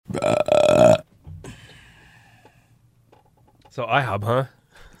So IHOB, huh?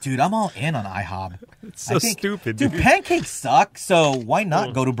 Dude, I'm all in on IHOB. It's so stupid, dude. Pancakes suck, so why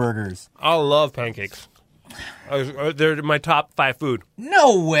not go to burgers? I love pancakes. They're my top 5 food.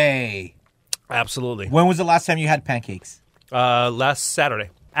 No way. Absolutely. When was the last time you had pancakes? Last Saturday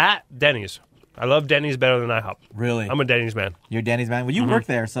at Denny's. I love Denny's better than IHOP. Really? I'm a Denny's man. You're a Denny's man? Well, you work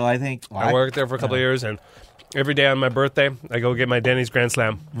there, so I think... Well, I worked there for a couple of years, and every day on my birthday, I go get my Denny's Grand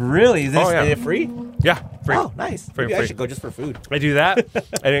Slam. Really? Is yeah. it free? Yeah, free. Oh, nice. Maybe I should go just for food. I do that.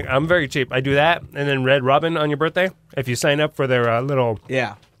 I'm very cheap. I do that, and then Red Robin on your birthday. If you sign up for their little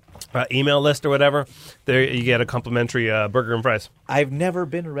email list or whatever, there you get a complimentary burger and fries. I've never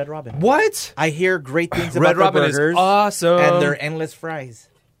been to Red Robin. What? I hear great things Red about Robin their burgers. Is awesome. And their endless fries.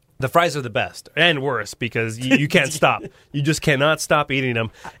 The fries are the best and worse because you can't stop. You just cannot stop eating them.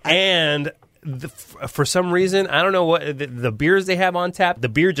 And for some reason, I don't know what the beers they have on tap. The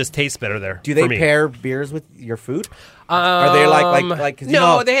beer just tastes better there. Do they pair beers with your food? Are they like? Cause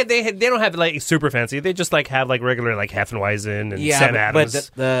no, they don't have like super fancy. They just like have like regular like Hefeweizen and Sam Adams.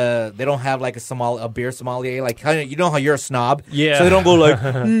 But they don't have like a beer sommelier. Like you know how you're a snob. Yeah. So they don't go like,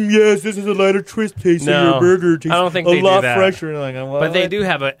 yes, this is a lighter twist taste in your burger. I don't think a they lot do that. fresher. Like, but they do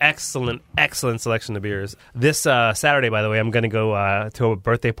have an excellent selection of beers. This Saturday, by the way, I'm going to go to a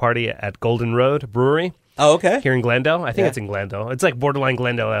birthday party at Golden Road Brewery. Oh, okay. Here in Glendale. I think it's in Glendale. It's like borderline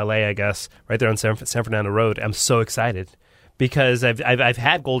Glendale, LA, I guess, right there on San Fernando Road. I'm so excited because I've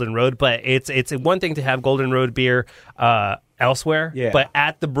had Golden Road, but it's one thing to have Golden Road beer elsewhere, but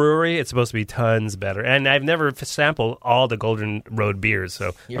at the brewery, it's supposed to be tons better. And I've never sampled all the Golden Road beers,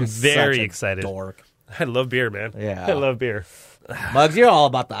 so I'm very excited. Dork. I love beer, man. Yeah. I love beer. Muggs, you're all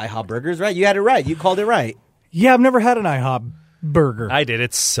about the IHOP burgers, right? You had it right. You called it right. Yeah, I've never had an IHOP burger. I did.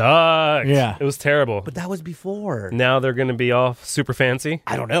 It sucked. Yeah. It was terrible. But that was before. Now they're going to be all super fancy.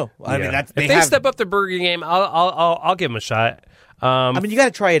 I don't know. I mean, if they step up their burger game, I'll give them a shot. I mean, you got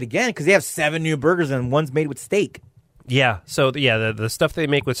to try it again because they have 7 new burgers and one's made with steak. Yeah. So the stuff they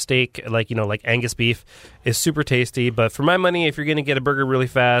make with steak, like Angus beef, is super tasty. But for my money, if you're going to get a burger really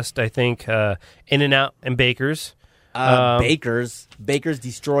fast, I think In-N-Out and Baker's. Baker's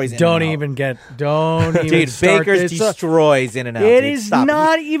destroys Don't In-N-Out. even start Baker's this. destroys In-N-Out. It is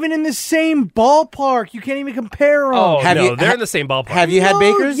not even in the same ballpark. You can't even compare them. Oh, they're in the same ballpark. Have you had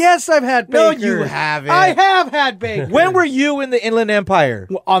Baker's? Yes, I've had Baker's. No, you haven't. I have had Baker's. When were you in the Inland Empire?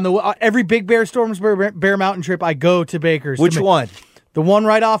 On the every Big Bear Storms Bear Mountain trip, I go to Baker's. Which one? The one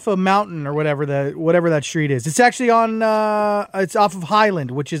right off of Mountain or whatever that street is. It's actually on. It's off of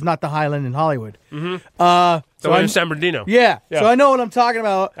Highland, which is not the Highland in Hollywood. Mm-hmm. The one in San Bernardino. Yeah, so I know what I'm talking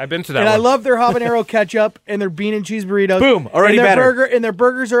about. I've been to that and one. I love their habanero ketchup and their bean and cheese burritos. Boom, already and their better. And their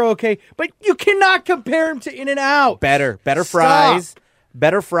burgers are okay, but you cannot compare them to In-N-Out. Better Stop. fries.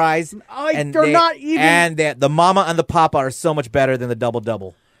 Better fries. They're not even. And the Mama and the Papa are so much better than the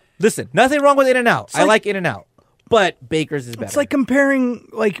Double. Listen, nothing wrong with In-N-Out. I like In-N-Out. But Baker's is better. It's like comparing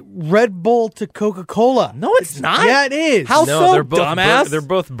Red Bull to Coca-Cola. No, it's not. Yeah, it is. How so, they're both dumbass? They're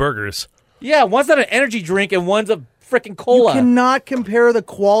both burgers. Yeah, one's not an energy drink and one's a freaking cola. You cannot compare the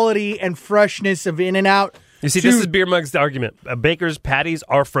quality and freshness of In-N-Out. You see, this is Beer Mug's argument. Baker's patties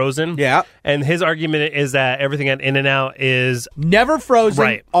are frozen. Yeah. And his argument is that everything at In-N-Out is never frozen,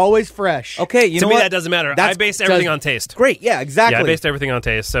 right. Always fresh. Okay, you to know me what? that doesn't matter. I base everything on taste. Great, yeah, exactly. Yeah, I based everything on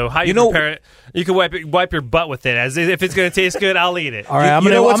taste. So how you compare it, you can wipe your butt with it. As if it's going to taste good, I'll eat it. All right, I'm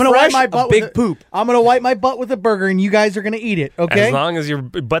gonna wipe my butt with big poop. I'm gonna wipe my butt with a burger, and you guys are gonna eat it. Okay. As long as your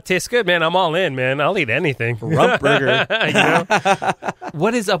butt tastes good, man, I'm all in, man. I'll eat anything. Rump burger. You know?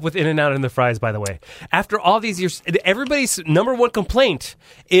 What is up with In-N-Out and the fries, by the way? After all these years, everybody's number one complaint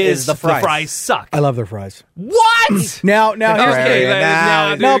is the fries suck. I love their fries. What? Now,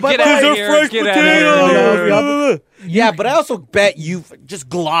 Okay, but get out of here. Get out of here. Yeah, but I also bet you just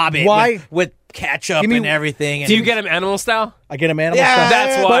glob it Why? with ketchup and everything. Do you get them animal style? I get them animal Yeah, style.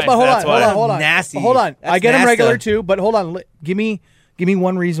 that's why. But hold That's why. on. Nasty. Hold on. That's I get them nasty. regular too, but hold on. Give me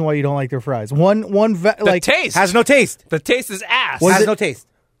one reason why you don't like their fries. The taste has no taste. The taste is ass. Has no taste.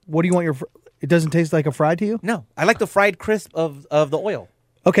 What do you want your? It doesn't taste like a fry to you? No, I like the fried crisp of the oil.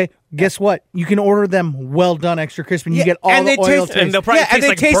 Okay, guess what? You can order them well done, extra crispy, and you get all and the they oil taste, taste. and they'll probably and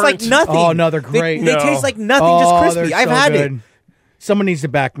they taste like burnt. nothing. Oh no, they're great. They taste like nothing, just crispy. they're I've so had good. it. Someone needs to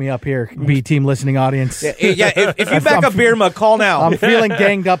back me up here, B team listening audience. Yeah, if you back up Beer Mug, call now. I'm feeling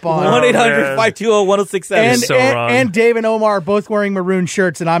ganged up on. 1-800-520-1067. And, so and, wrong. and Dave and Omar are both wearing maroon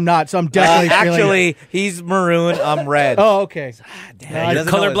shirts, and I'm not, so I'm definitely feeling it. Actually, he's maroon. I'm red. Oh, okay. Damn, he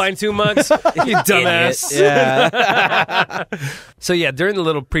doesn't know Colorblind too much, you dumbass. Yeah. So yeah, during the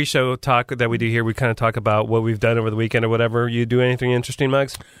little pre-show talk that we do here, we kind of talk about what we've done over the weekend or whatever. You do anything interesting,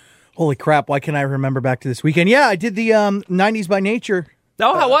 Mugs? Holy crap, why can't I remember back to this weekend? Yeah, I did the 90s by Nature.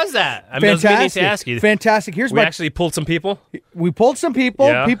 Oh, how was that? I mean, I was meaning to ask you. Fantastic. Here's We actually pulled some people. We pulled some people.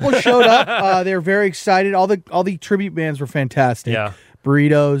 Yeah. People showed up. They were very excited. All the tribute bands were fantastic. Yeah.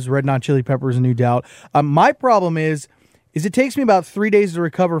 Burritos, Red Hot Chili Peppers, No Doubt. My problem is it takes me about 3 days to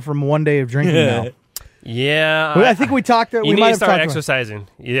recover from 1 day of drinking now. Yeah, I think we talked. You we need might to have start talked about- exercising.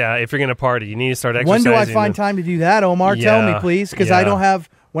 Yeah, if you're going to party, you need to start When exercising. do I find time to do that, Omar? Tell me, Yeah. please, because Yeah. I don't have.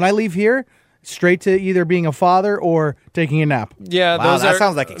 When I leave here, straight to either being a father or taking a nap. Yeah, Wow, those that are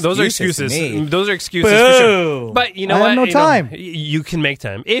sounds like those are excuses to excuses. me. Those are excuses. For sure. Boo. But you know I what? have no You know, time. you can make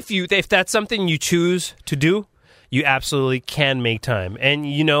time if that's something you choose to do. You absolutely can make time, and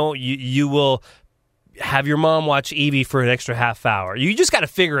you will have your mom watch Evie for an extra half hour. You just got to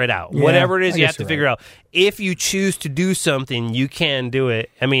figure it out. Yeah, Whatever it I is, you guess have to you're figure right. out. If you choose to do something, you can do it.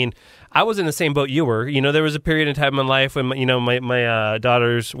 I mean, I was in the same boat you were. There was a period in time in my life when my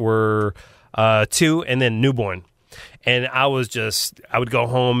daughters were 2 and then newborn. And I would go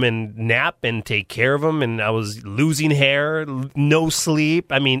home and nap and take care of them, and I was losing hair, no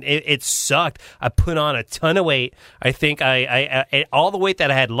sleep. I mean, it sucked. I put on a ton of weight. I think I all the weight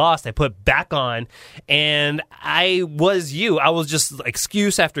that I had lost, I put back on, and I was just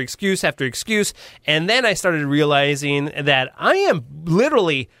excuse after excuse after excuse, and then I started realizing that I am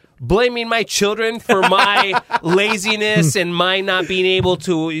literally blaming my children for my laziness and my not being able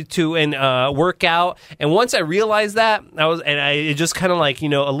to work out. And once I realized that, it just kind of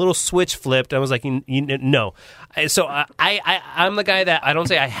a little switch flipped. I was like, no. So I'm the guy that I don't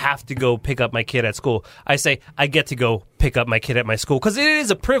say I have to go pick up my kid at school. I say I get to go pick up my kid at my school because it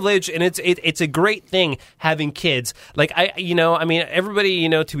is a privilege and it's a great thing having kids. Like everybody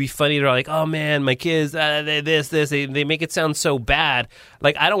to be funny, they're like, oh man, my kids they make it sound so bad.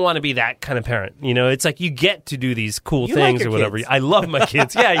 Like I don't want to be that kind of parent. It's like you get to do these cool You things like your or whatever. kids. I love my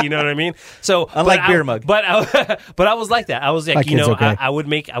kids. Yeah, you know what I mean. So Unlike Beer Mug. but I was like that. I was My like, kid's okay. I would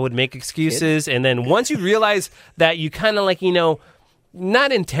make excuses, and then once you realize that you kind of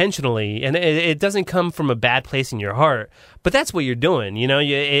not intentionally, and it doesn't come from a bad place in your heart, but that's what you're doing.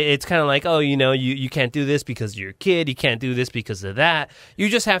 It's kind of like, oh, you can't do this because you're a kid. You can't do this because of that. You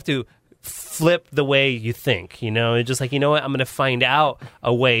just have to flip the way you think. It's just like, what, I'm going to find out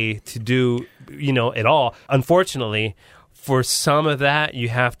a way to do, it all. Unfortunately, for some of that, you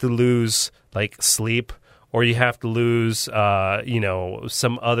have to lose sleep. Or you have to lose,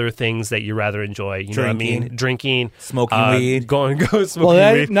 some other things that you rather enjoy. You know what I mean? Drinking, Smoking weed. Go smoking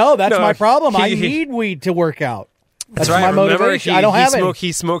Well, weed. no, that's my problem. I he- need weed to work out. That's right. my Remember, motivation. I don't have it.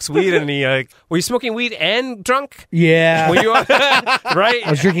 He smokes weed, and he were you smoking weed and drunk? Yeah, Were you right? I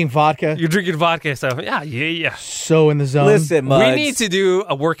was drinking vodka. You're drinking vodka, so yeah. So in the zone. Listen, Mugs. We need to do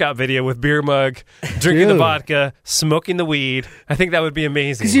a workout video with Beer Mug, drinking the Dude. vodka, smoking the weed. I think that would be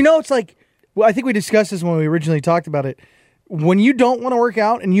amazing. Because it's like, well, I think we discussed this when we originally talked about it. When you don't want to work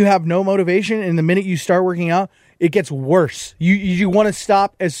out and you have no motivation, and the minute you start working out, it gets worse. You want to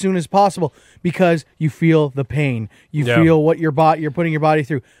stop as soon as possible because you feel the pain. You Yeah. feel what you're putting your body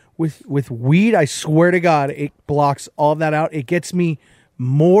through. With weed, I swear to God, it blocks all of that out. It gets me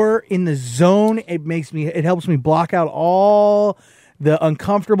more in the zone. It helps me block out all the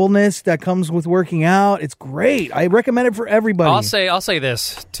uncomfortableness that comes with working out. It's great. I recommend it for everybody. I'll say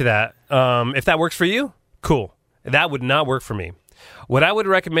this to that. If that works for you, cool. That would not work for me. What I would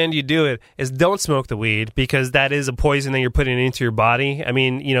recommend you do is don't smoke the weed because that is a poison that you're putting into your body. I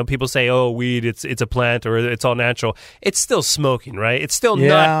mean, people say, oh, weed, it's a plant or it's all natural. It's still smoking, right? It's still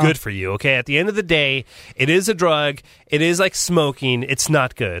not good for you, okay? At the end of the day, it is a drug. It is like smoking. It's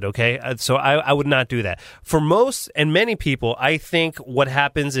not good, okay? So I would not do that. For most and many people, I think what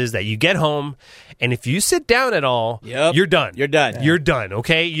happens is that you get home, and if you sit down at all, Yep. you're done. You're done. You're done,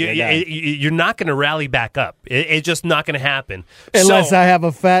 okay? You're done. You're not going to rally back up. It's just not going to happen. Unless So- I have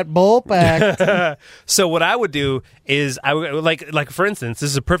a fat bull pack. So what I would do is I would like for instance, this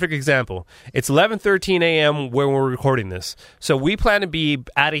is a perfect example. It's 11:13 a.m. where we're recording this. So we plan to be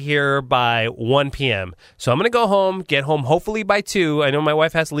out of here by 1 p.m. So I'm going to go home, get home hopefully by 2. I know my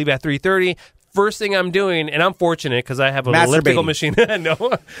wife has to leave at 3:30. first thing I'm doing, and I'm fortunate because I have an Masturbating. elliptical machine. No,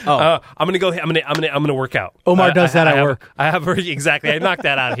 I'm gonna go. I'm gonna work out. Omar does that at have- work. I have exactly. I knocked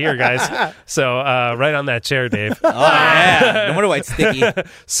that out here, guys. So right on that chair, Dave. Oh yeah. No wonder why it's sticky.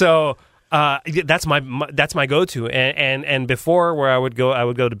 So that's my go-to. And before, where I would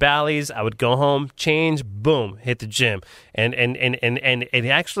go to Bally's. I would go home, change, boom, hit the gym. And it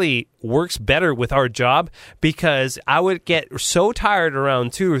actually works better with our job because I would get so tired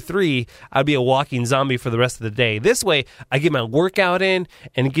around 2 or 3, I'd be a walking zombie for the rest of the day. This way, I get my workout in,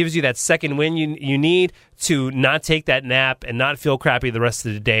 and it gives you that second win you need to not take that nap and not feel crappy the rest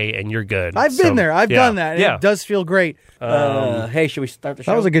of the day, and you're good. I've been there. I've yeah. done that. And Yeah. it does feel great. Hey, should we start the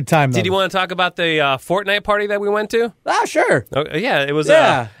show? That was a good time, though. Did you want to talk about the Fortnite party that we went to? Ah, sure. Oh, yeah, it was.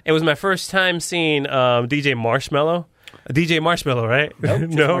 Yeah. It was my first time seeing DJ Marshmello. DJ Marshmello, right?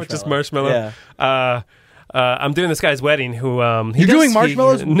 Nope, Just Marshmello. Yeah. I'm doing this guy's wedding. Who You're doing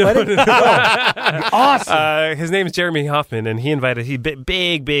Marshmello's No, wedding? Awesome. his name is Jeremy Hoffman, and he invited. He's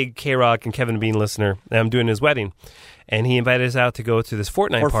big K Rock and Kevin Bean listener. And I'm doing his wedding, and he invited us out to go to this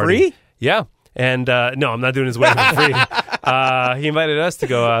Fortnite For party. free? Yeah. And no, I'm not doing his wedding for free. He invited us to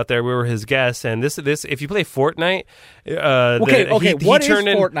go out there. We were his guests, and this if you play Fortnite, Okay. What is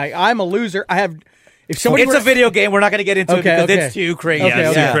Fortnite? I'm a loser. I have. If somebody It's were a video game. We're not going to get into it Okay, because okay. it's too crazy. Okay, Yeah,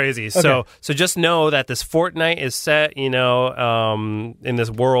 it's okay. too crazy. So just know that this Fortnite is set, in this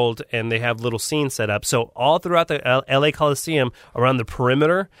world, and they have little scenes set up. So all throughout the LA Coliseum, around the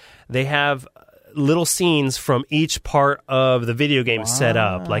perimeter, they have little scenes from each part of the video game set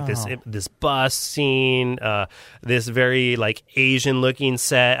up, like this bus scene, this very like Asian looking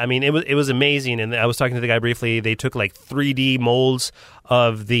set. I mean, it was amazing. And I was talking to the guy briefly. They took like 3D molds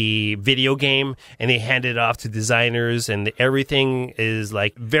of the video game and they handed it off to designers, and everything is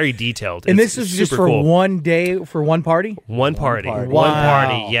like very detailed. And It's this is just super for cool. one day, for one party? One party. party. One Wow.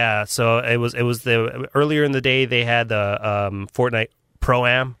 party. Yeah. So it was the earlier in the day they had the Fortnite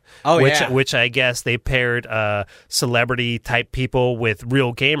Pro-Am, which I guess they paired celebrity type people with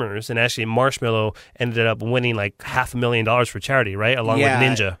real gamers, and actually Marshmello ended up winning like $500,000 for charity, right, along with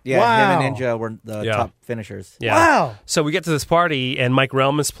Ninja. Yeah, Wow. him and Ninja were the Yeah. top finishers. Yeah. Wow. So we get to this party, and Mike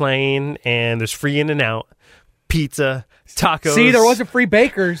Relm is playing, and there's free In-N-Out, pizza, tacos. See, there wasn't free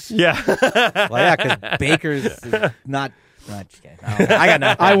bakers. Yeah. Well, yeah, because Baker's is not. Just kidding. I got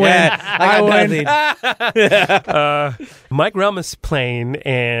nothing. I win. Yeah, I got win. nothing. Mike Relm is playing,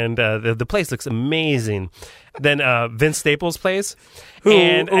 and the place looks amazing. Then Vince Staples plays.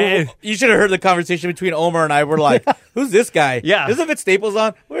 And You should have heard the conversation between Omar and I. We're like, "Who's this guy? Yeah. Isn't it Staples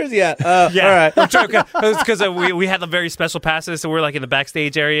on? Where is he at? yeah, all right." because we had the very special passes, so we're like in the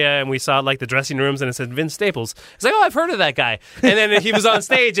backstage area, and we saw like the dressing rooms, and it said Vince Staples. It's like, oh, I've heard of that guy. And then he was on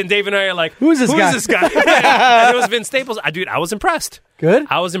stage, and Dave and I are like, Who is this guy? And it was Vince Staples. Dude, I was impressed. Good?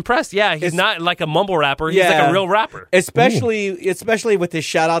 I was impressed. Yeah, he's not like a mumble rapper. He's like a real rapper. Especially with his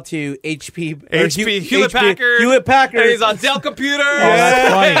shout out to Hewlett Packard. Hewlett Packard. And he's on Dell Computer.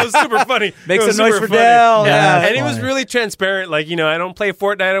 that's funny. It was super funny. Makes It was a noise super for funny. Dell. Yeah, Yeah. that's And he was funny. really transparent. Like, I don't play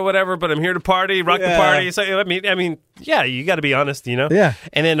Fortnite or whatever, but I'm here to party, rock the Yeah. party. So I mean, yeah, you got to be honest, Yeah.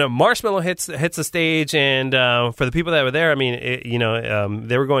 And then Marshmello hits the stage, and for the people that were there, I mean,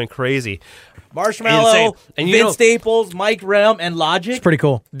 they were going crazy. Marshmello, Insane. And Vince Staples, Mike Relm, and Logic. It's pretty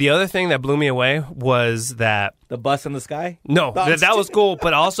cool. The other thing that blew me away was that The bus in the sky. no, No, that was cool,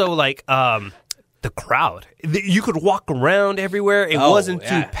 but also like the crowd. You could walk around everywhere. It wasn't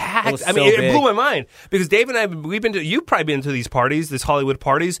yeah. too packed. It was I mean, so it big. blew my mind because Dave and I, you've probably been to these parties, these Hollywood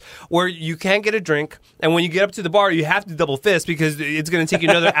parties, where you can't get a drink, and when you get up to the bar, you have to double fist because it's going to take you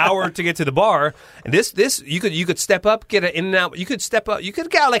another hour to get to the bar. And this you could step up, get an In-N-Out. You could step up. You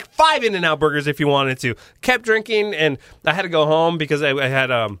could get like 5 In-N-Out burgers if you wanted to. Kept drinking, and I had to go home because I had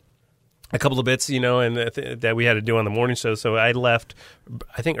a couple of bits, and that we had to do on the morning show. So I left,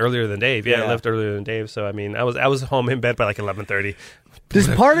 I think, earlier than Dave. Yeah, I left earlier than Dave. So I mean, I was home in bed by like 11:30. Does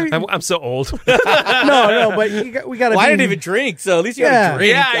part of I'm so old. no, but we got to. Well, I didn't even drink, so at least you Yeah. had a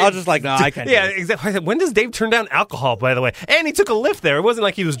drink. Yeah, I was just like, no, I can't. Yeah, drink. exactly. When does Dave turn down alcohol, by the way? And he took a lift there. It wasn't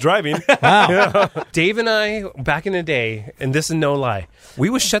like he was driving. Wow. Dave and I, back in the day, and this is no lie, we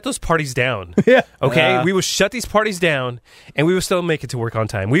would shut those parties down. Yeah. Okay? We would shut these parties down, and we would still make it to work on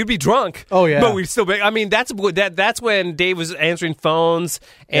time. We would be drunk. Oh, yeah. But we'd still make, I mean, that's when Dave was answering phones,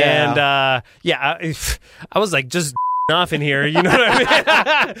 and I was like, just off in here, you know what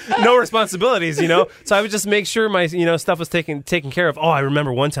I mean? No responsibilities, So I would just make sure my stuff was taken care of. Oh, I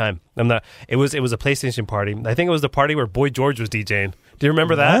remember one time. It was a PlayStation party. I think it was the party where Boy George was DJing. Do you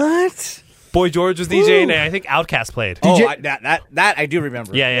remember that? What? Boy George was DJing, and I think Outkast played. That I do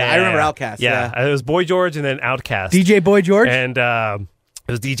remember. Yeah, I remember Outkast. Yeah, it was Boy George and then Outkast. DJ Boy George? And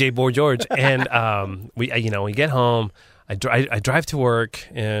It was DJ Boy George, and we get home. I drive to work,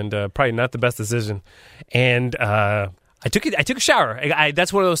 and probably not the best decision. And I took a shower.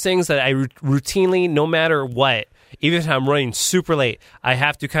 That's one of those things that I routinely, no matter what, even if I'm running super late, I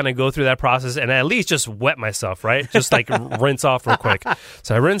have to kind of go through that process and at least just wet myself, right? Just like rinse off real quick.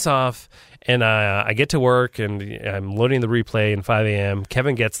 So I rinse off, and I get to work, and I'm loading the replay in 5 a.m.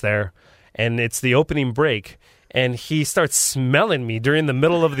 Kevin gets there, and it's the opening break. And he starts smelling me during the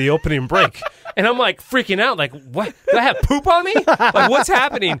middle of the opening break. And I'm like freaking out. Like, what? Do I have poop on me? Like, what's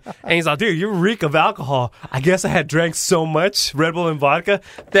happening? And he's like, dude, you reek of alcohol. I guess I had drank so much Red Bull and vodka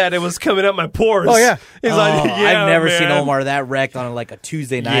that it was coming up my pores. Oh, yeah. He's like, yeah, I've never man. seen Omar that wrecked on like a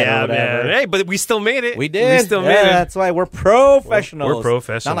Tuesday night or whatever. Man. Hey, but we still made it. We did. We still made it. That's why we're professionals. We're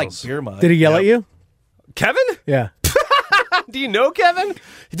professionals. Not like beer mug. Did he yell at you? Kevin? Yeah. Do you know Kevin?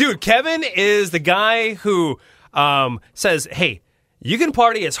 Dude, Kevin is the guy who says, hey, you can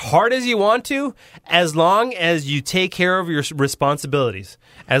party as hard as you want to as long as you take care of your responsibilities.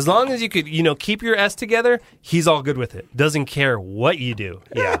 As long as you could, keep your S together, he's all good with it. Doesn't care what you do.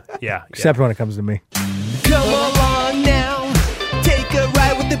 Yeah. Except when it comes to me. Come along now, take a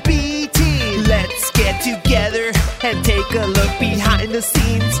ride with the BT. Let's get together and take a look behind the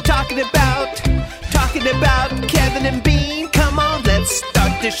scenes. Talking about Kevin and Bean. Come on, let's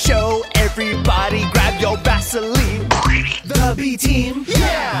start the show. Everybody grab your Vaseline. The B-Team,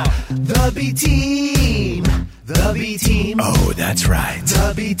 yeah, the B-Team, the B-Team. Oh, that's right.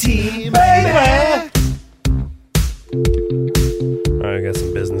 The B-Team, baby. All right, I got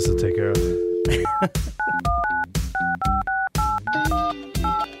some business to take care of.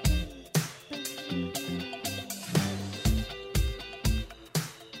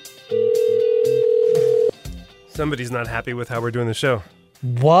 Somebody's not happy with how we're doing the show.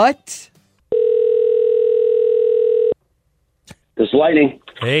 What? This is Lightning.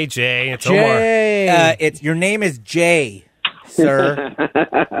 Hey, Jay, it's Omar. Jay. Your name is Jay, sir.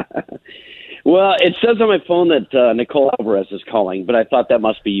 Well, it says on my phone that Nicole Alvarez is calling, but I thought that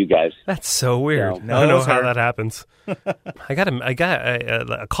must be you guys. That's so weird. No, I don't know it's how her. that happens. I got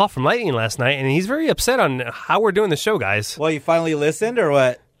a call from Lightning last night, and he's very upset on how we're doing the show, guys. Well, you finally listened, or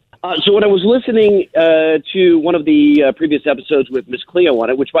what? So when I was listening to one of the previous episodes with Miss Cleo on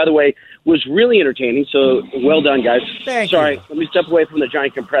it, which, by the way, was really entertaining, so well done, guys. Thank Sorry, you. let me step away from the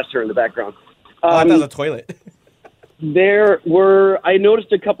giant compressor in the background. I thought it was a toilet. I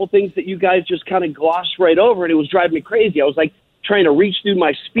noticed a couple things that you guys just kind of glossed right over, and it was driving me crazy. I was like trying to reach through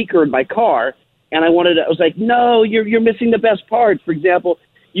my speaker in my car, and I was like, no, you're missing the best part. For example,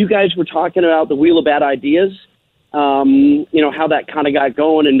 you guys were talking about the Wheel of Bad Ideas, how that kind of got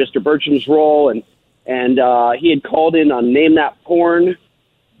going in Mr. Bertram's role, and he had called in on Name That Porn.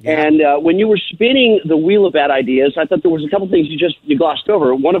 Yeah. And when you were spinning the Wheel of Bad Ideas, I thought there was a couple things you glossed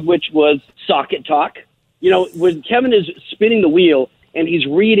over, one of which was socket talk. When Kevin is spinning the wheel and he's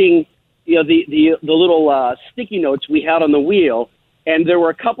reading, the little sticky notes we had on the wheel, and there were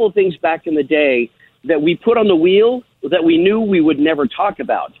a couple of things back in the day that we put on the wheel that we knew we would never talk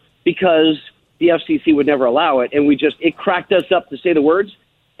about because the FCC would never allow it, and it cracked us up to say the words.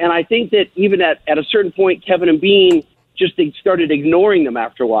 And I think that even at a certain point, Kevin and Bean just started ignoring them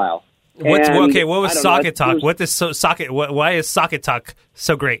after a while. What was I don't socket know, talk? Why is socket talk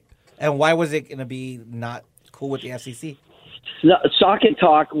so great? And why was it going to be not cool with the FCC? Socket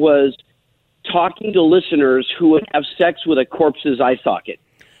talk was talking to listeners who would have sex with a corpse's eye socket.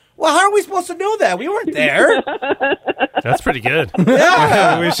 Well, how are we supposed to know that? We weren't there. That's pretty good.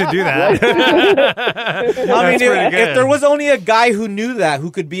 Yeah. We should do that. I mean, if there was only a guy who knew that,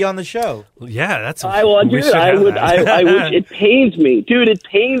 who could be on the show. Yeah, that's. I would. It pains me, dude. It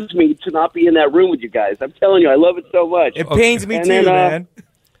pains me to not be in that room with you guys. I'm telling you, I love it so much. It pains me And too, then, man.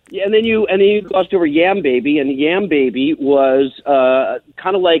 Yeah, and then you glossed over Yam Baby, and Yam Baby was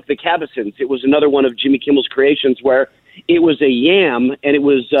kind of like the Cabasins. It was another one of Jimmy Kimmel's creations where it was a yam, and it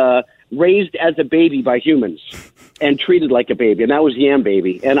was raised as a baby by humans and treated like a baby, and that was Yam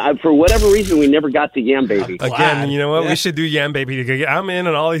Baby. And for whatever reason, we never got to Yam Baby. Again, you know what? Yeah. We should do Yam Baby. I'm in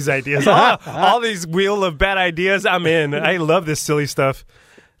on all these ideas. all these Wheel of Bad Ideas, I'm in. I love this silly stuff.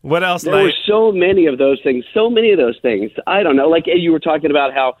 What else? There were so many of those things. I don't know. Like you were talking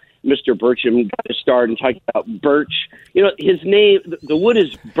about how Mr. Bircham got to start and talking about birch. You know, his name, the wood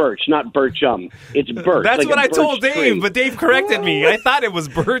is birch, not birchum. It's birch. That's like what a I told birch Dave, tree. but Dave corrected me. I thought it was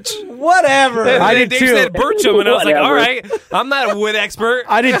birch. Whatever. I did Dave too. said birchum, and I was like, Whatever. all right, I'm not a wood expert.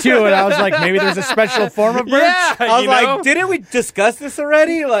 I did too, and I was like, maybe there's a special form of birch. Yeah, I was you like, know? didn't we discuss this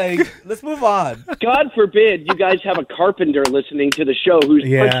already? Like, let's move on. God forbid you guys have a carpenter listening to the show who's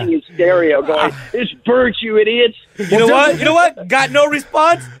Yeah. punching his stereo going, it's birch, you idiots. You know what? You know what? Got no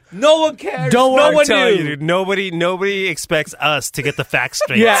response. No one cares. Don't no worry. I'm one telling knew. you, dude, nobody expects us to get the facts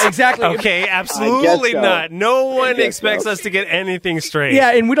straight. Yeah, exactly. Okay, absolutely so. not. No one guess expects so. us to get anything straight.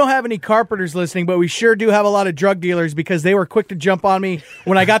 Yeah, and we don't have any carpenters listening, but we sure do have a lot of drug dealers because they were quick to jump on me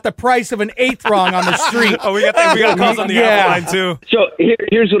when I got the price of an eighth wrong on the street. Oh, we got calls on the Yeah. Apple line too. So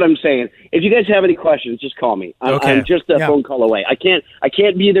here's what I'm saying. If you guys have any questions, just call me. Okay. I'm just a Yeah. phone call away. I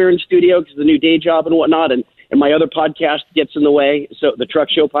can't be there in studio because of the new day job and whatnot, and my other podcast gets in the way. So the Truck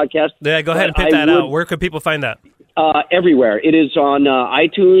Show podcast. Yeah, go ahead and But put I that would- out. Where could people find that? Everywhere. It is on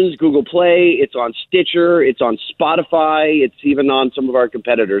iTunes, Google Play. It's on Stitcher. It's on Spotify. It's even on some of our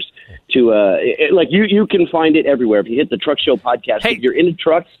competitors. You can find it everywhere. If you hit the Truck Show podcast, Hey. if you're into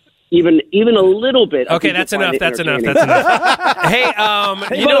trucks, even a little bit. I Okay, think that's you'll enough. find it That's enough. entertaining. That's enough.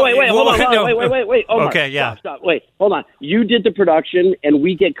 Hey, you know, wait, hold on. Wait. Omar, Okay, yeah. Stop. Wait, hold on. You did the production, and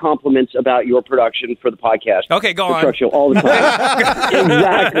we get compliments about your production for the podcast. Okay, go the on. Truck Show all the time.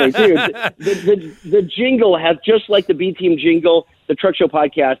 Exactly, dude. The jingle has, just like the B Team jingle, the Truck Show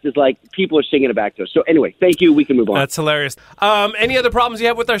podcast is like people are singing it back to us. So anyway, thank you. We can move on. That's hilarious. Any other problems you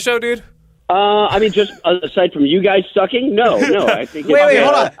have with our show, dude? I mean, just aside from you guys sucking, no. I think. Wait,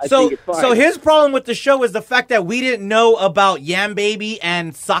 hold on. I So, think it's fine. so his problem with the show is the fact that we didn't know about Yam Baby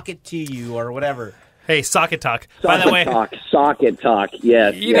and Sock It to You or whatever. Hey, Socket Talk. By the way, socket talk.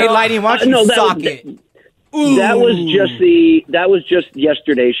 Yes. You Hey, know, Lightning, why don't you no, that sock was- it? That was just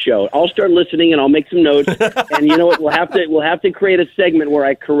yesterday's show. I'll start listening and I'll make some notes. And you know what? We'll have to create a segment where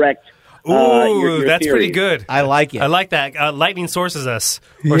I correct. Your that's theory. pretty good. I like it. I like that. Lightning sources us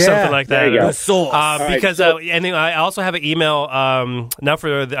or Yeah. something like that. There you go. The source. right, Because so- and then I also have an email, not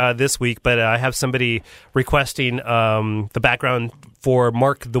for this week, but I have somebody requesting the background for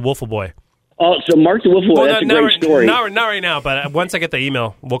Mark the Wiffle Boy. Oh, so Mark the Wiffle Boy, that's a great story. Not right now, but once I get the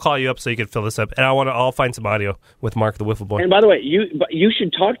email, we'll call you up so you can fill this up. And I'll find some audio with Mark the Wiffle Boy. And by the way, you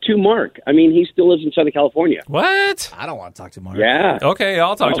should talk to Mark. I mean, he still lives in Southern California. What? I don't want to talk to Mark. Yeah. Okay,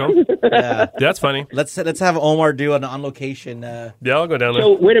 I'll talk to him. Yeah. That's funny. Let's have Omar do an on location. Yeah, I'll go down there.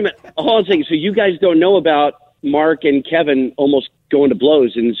 So wait a minute. Hold on a second. So you guys don't know about Mark and Kevin almost going to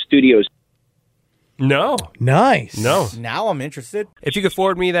blows in studios? No. Nice. No. Now I'm interested. If you could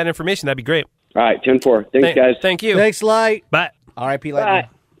forward me that information, that'd be great. All right, 10-4. Thanks, guys. Thank you. Thanks, Light. Bye. R.I.P. Bye. Lightning.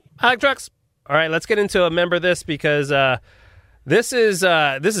 I like trucks. All right, let's get into a member of this because this is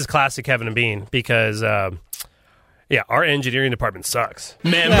classic Kevin and Bean because our engineering department sucks.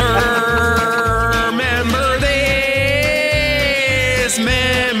 Member this,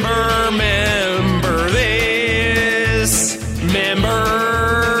 member this, member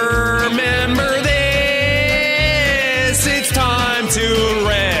this. It's time to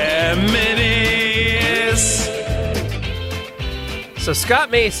reminisce. So Scott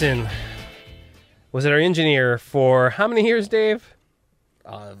Mason was our engineer for how many years, Dave?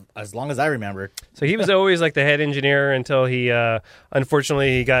 As long as I remember. So he was always like the head engineer until he,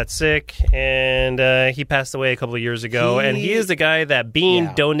 unfortunately, he got sick and he passed away a couple of years ago. And he is the guy that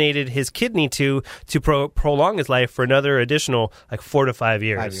Bean donated his kidney to prolong his life for another additional 4 to 5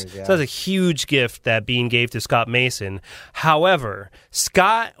 years. 5 years, yeah. So that's a huge gift that Bean gave to Scott Mason. However,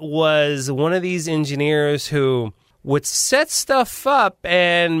 Scott was one of these engineers who would set stuff up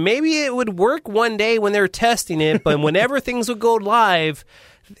and maybe it would work one day when they're testing it, but whenever things would go live,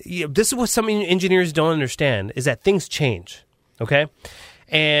 this is what some engineers don't understand, is that things change, okay?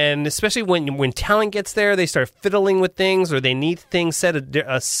 And especially when talent gets there, they start fiddling with things or they need things set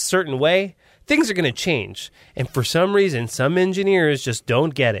a certain way, things are going to change. And for some reason, some engineers just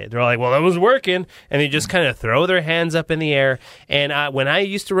don't get it. They're like, well, that was working. And they just kind of throw their hands up in the air. And when I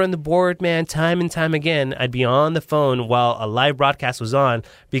used to run the board, man, time and time again, I'd be on the phone while a live broadcast was on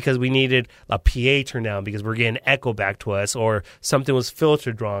because we needed a PA turn down because we're getting echo back to us or something was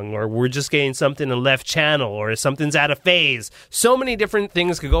filtered wrong or we're just getting something in left channel or something's out of phase. So many different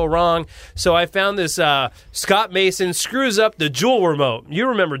things could go wrong. So I found this Scott Mason screws up the Jewel remote. You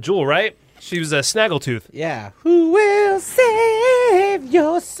remember Jewel, right? She was a snaggletooth. Yeah. Who will save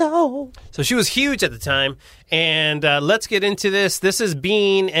your soul? So she was huge at the time. And let's get into this. This is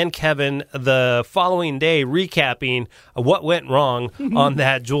Bean and Kevin the following day recapping what went wrong on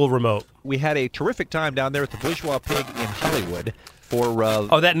that Jewel remote. We had a terrific time down there at the Bourgeois Pig in Hollywood.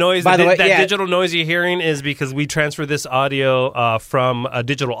 that noise, By the way, that yeah. digital noise you're hearing is because we transfer this audio from a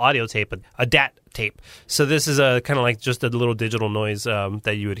digital audio tape, a DAT tape. So this is a kind of like just a little digital noise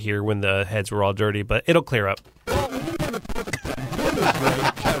that you would hear when the heads were all dirty, but it'll clear up.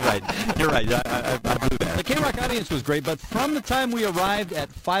 Right. You're right. I blew that. The K-Rock audience was great, but from the time we arrived at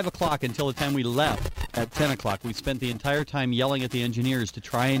 5 o'clock until the time we left at 10 o'clock, we spent the entire time yelling at the engineers to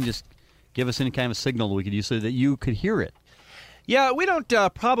try and just give us any kind of signal that we could use so that you could hear it. Yeah, we don't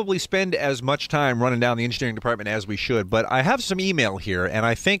probably spend as much time running down the engineering department as we should, but I have some email here, and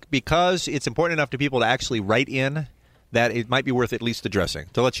I think because it's important enough to people to actually write in that it might be worth at least addressing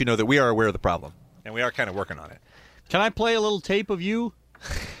to let you know that we are aware of the problem, and we are kind of working on it. Can I play a little tape of you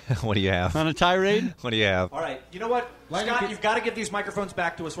What do you have? on a tirade? What do you have? All right. You know what, Scott? You've got to give these microphones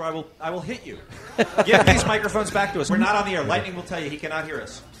back to us, or I will hit you. Give these microphones back to us. We're not on the air. Lightning will tell you he cannot hear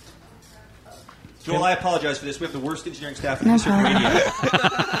us. Joel, I apologize for this. We have the worst engineering staff in the history of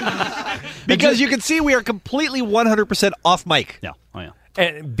media. Because you can see we are completely 100% off mic. Yeah. Oh, yeah.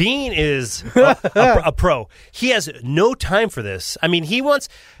 And Bean is a pro. He has no time for this. I mean, he wants,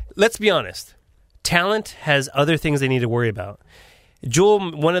 let's be honest, talent has other things they need to worry about.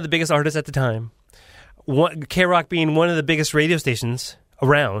 Jewel, one of the biggest artists at the time, K-Rock being one of the biggest radio stations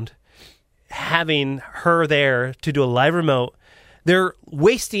around, having her there to do a live remote, they're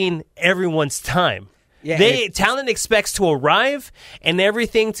wasting everyone's time. Yeah, talent expects to arrive and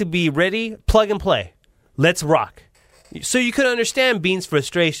everything to be ready, plug and play. Let's rock. So you could understand Bean's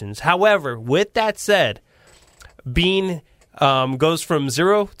frustrations. However, with that said, Bean goes from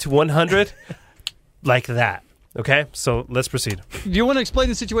 0 to 100 like that. Okay, so let's proceed. Do you want to explain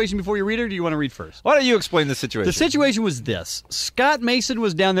the situation before you read it, or do you want to read first? Why don't you explain the situation? The situation was this. Scott Mason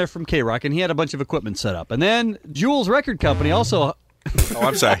was down there from K-Rock, and he had a bunch of equipment set up. And then Jules Record Company also... Oh,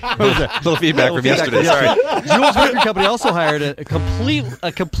 I'm sorry. Little feedback from yesterday. Sorry. Jules Record Company also hired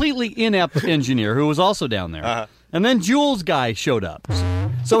a completely inept engineer who was also down there. Uh-huh. And then Jules' guy showed up.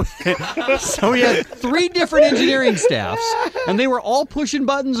 So we had 3 different engineering staffs, and they were all pushing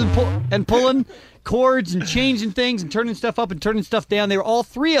buttons and pulling cords and changing things and turning stuff up and turning stuff down. They were all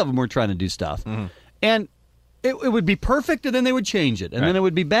 3 of them were trying to do stuff. Mm-hmm. And it would be perfect, and then they would change it. And then it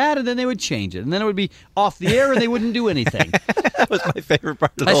would be bad, and then they would change it. And then it would be off the air, and they wouldn't do anything. That was my favorite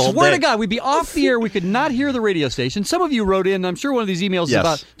part of the whole I swear day. to God, we'd be off the air. We could not hear the radio station. Some of you wrote in. I'm sure one of these emails is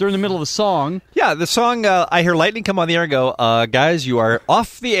about during the middle of a song. Yeah, the song, I hear Lightning come on the air and go, guys, you are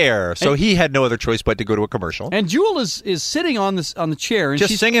off the air. So he had no other choice but to go to a commercial. And Jewel is sitting on the chair. And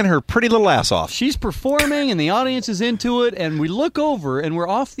just singing her pretty little ass off. She's performing, and the audience is into it. And we look over, and we're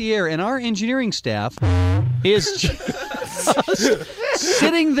off the air, and our engineering staff is just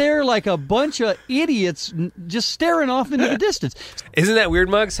sitting there like a bunch of idiots just staring off into the distance. Isn't that weird,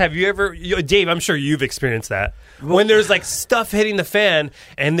 Muggs? Have you ever, Dave, I'm sure you've experienced that. When there's like stuff hitting the fan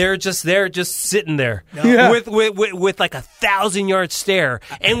and they're just there, just sitting there with like 1,000-yard stare.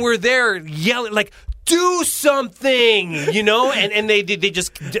 And we're there yelling like, do something, and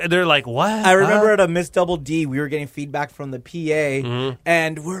they're like, what? I remember at a Miss Double D, we were getting feedback from the PA,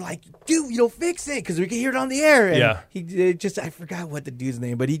 and we're like, dude, fix it, because we can hear it on the air. And he just, I forgot what the dude's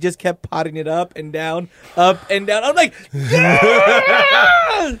name, but he just kept potting it up and down. I'm like,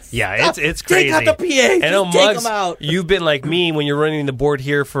 yes! Yeah, it's crazy. Take out the PA. And take them out. You've been like me when you're running the board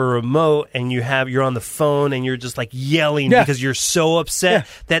here for a remote, and you're on the phone, and you're just like yelling because you're so upset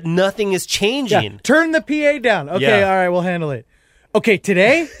that nothing is changing. Yeah. Turn the PA down. Okay, all right, we'll handle it. Okay,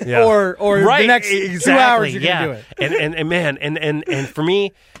 today or right, the next 2 hours you're gonna do it. And man, and for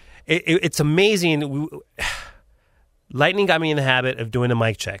me, it's amazing. Lightning got me in the habit of doing a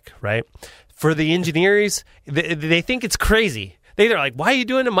mic check. Right, for the engineers, they think it's crazy. They're like, why are you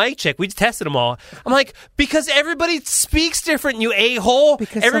doing a mic check? We just tested them all. I'm like, because everybody speaks different, you a-hole.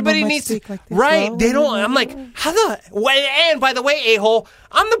 Because everybody needs to, like right. They don't. I'm like, how the? And by the way, a-hole,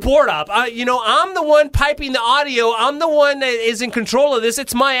 I'm the board op. I'm the one piping the audio. I'm the one that is in control of this.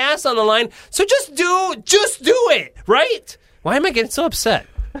 It's my ass on the line. So just do it, right? Why am I getting so upset?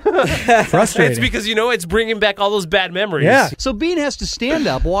 Frustrating. It's because it's bringing back all those bad memories. Yeah. So Bean has to stand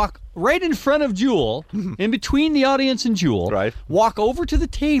up, walk right in front of Jewel, in between the audience and Jewel, right. Walk over to the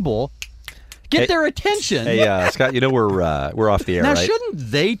table, get their attention. Hey, Scott, we're off the air, now, right?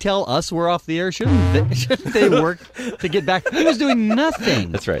 shouldn't they tell us we're off the air? Shouldn't they work to get back? He was doing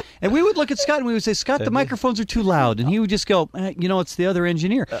nothing. That's right. And we would look at Scott and we would say, Scott, the microphones are too loud. And he would just go, it's the other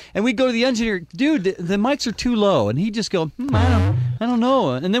engineer. And we'd go to the engineer, dude, the mics are too low. And he'd just go, I I don't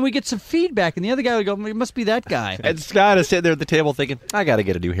know. And then we get some feedback, and the other guy would go, it must be that guy. And Scott is sitting there at the table thinking, I got to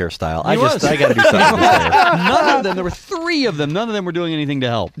get a new hairstyle. I got to do something with this hair. None of them. There were 3 of them. None of them were doing anything to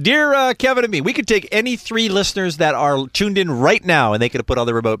help. Dear Kevin and me, we could take any 3 listeners that are tuned in right now, and they could have put on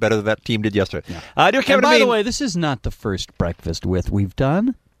the remote better than that team did yesterday. Yeah. Dear Kevin and by and me, the way, this is not the first Breakfast With we've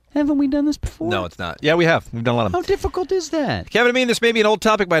done. Haven't we done this before? No, it's not. Yeah, we have. We've done a lot of them. How difficult is that? Kevin and me, this may be an old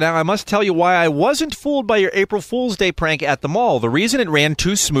topic by now. I must tell you why I wasn't fooled by your April Fool's Day prank at the mall. The reason it ran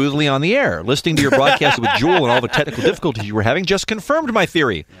too smoothly on the air. Listening to your broadcast with Jewel and all the technical difficulties you were having just confirmed my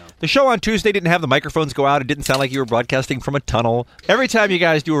theory. The show on Tuesday didn't have the microphones go out. It didn't sound like you were broadcasting from a tunnel. Every time you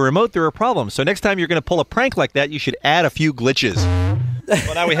guys do a remote, there are problems. So next time you're going to pull a prank like that, you should add a few glitches.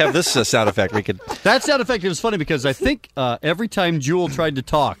 Well, now we have this sound effect. That sound effect was funny because I think every time Jewel tried to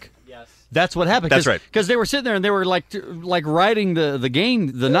talk, that's what happened. That's right. Because they were sitting there and they were like riding the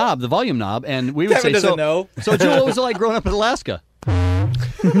gain, the knob, the volume knob, and we would Kevin say, doesn't know. So Jewel, what was it like growing up in Alaska?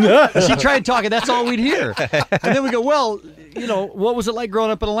 She tried talking, that's all we'd hear. And then we go, well, what was it like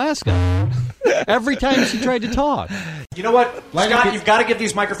growing up in Alaska? Every time she tried to talk. You know what, Scott? You've got to give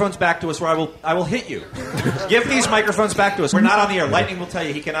these microphones back to us, or I will hit you. Give these microphones back to us. We're not on the air. Lightning will tell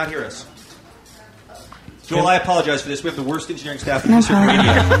you he cannot hear us. Joel, I apologize for this. We have the worst engineering staff in history of radio.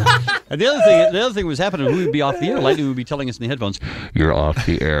 And the other thing was happening. We would be off the air. Lightning would be telling us in the headphones, "You're off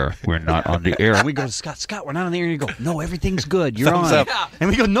the air. We're not on the air." And we go, Scott, we're not on the air. And you go, "No, everything's good. You're Thumbs on." up. And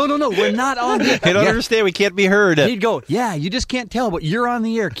we go, "No, we're not on the air." I don't understand. We can't be heard. He'd go, "Yeah, you just can't tell, but you're on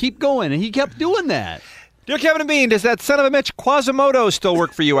the air. Keep going." And he kept doing that. Dear Kevin and Bean, does that son of a Mitch Quasimodo still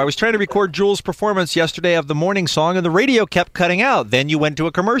work for you? I was trying to record Jules' performance yesterday of the morning song, and the radio kept cutting out. Then you went to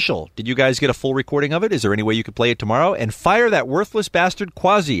a commercial. Did you guys get a full recording of it? Is there any way you could play it tomorrow? And fire that worthless bastard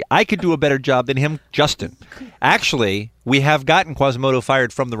Quasi. I could do a better job than him, Justin. Actually, we have gotten Quasimodo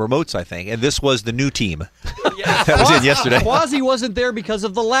fired from the remotes, I think, and this was the new team that was in yesterday. Quasi wasn't there because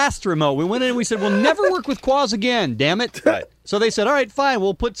of the last remote. We went in and we said, we'll never work with Quaz again, damn it. Right. So they said, all right, fine,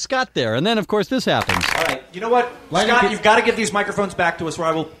 we'll put Scott there. And then, of course, this happens. All right, you know what, Scott? You've got to give these microphones back to us, or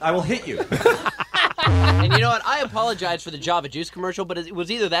I will hit you. And you know what? I apologize for the Java Juice commercial, but it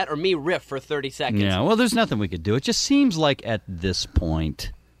was either that or me riff for 30 seconds. Yeah, well, there's nothing we could do. It just seems like at this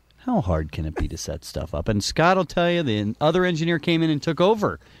point, how hard can it be to set stuff up? And Scott will tell you the other engineer came in and took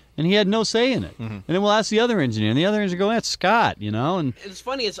over, and he had no say in it. Mm-hmm. And then we'll ask the other engineer, and the other engineer go, that's Scott, And it's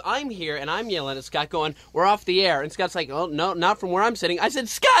funny, I'm here, and I'm yelling at Scott going, we're off the air. And Scott's like, oh, no, not from where I'm sitting. I said,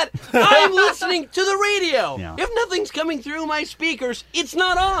 Scott, I'm listening to the radio. Yeah. If nothing's coming through my speakers, it's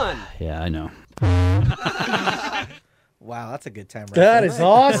not on. Yeah, I know. Wow, that's a good time. That is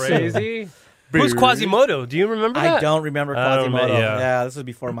awesome. Crazy. Who's Quasimodo? Do you remember that? I don't remember Quasimodo. Yeah. Yeah, this was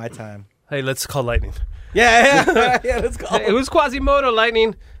before my time. Hey, let's call Lightning. Yeah, let's call Hey, who's Quasimodo,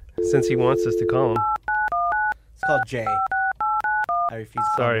 Lightning? Since he wants us to call him. It's called Jay. I refuse to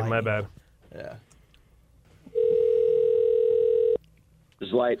call Sorry, him my Lightning. bad. Yeah. This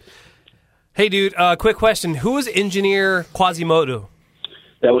is Light. Hey, dude, quick question. Who is engineer Quasimodo?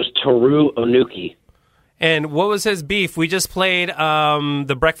 That was Toru Onuki. And what was his beef? We just played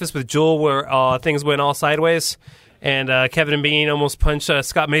the Breakfast with Jewel where things went all sideways. And Kevin and Bean almost punched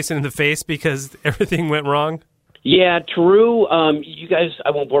Scott Mason in the face because everything went wrong. Yeah, Toru, you guys,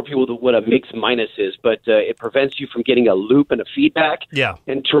 I won't bore people with what a mix minus is, but it prevents you from getting a loop and a feedback. Yeah.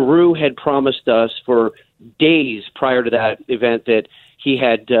 And Toru had promised us for days prior to that event that he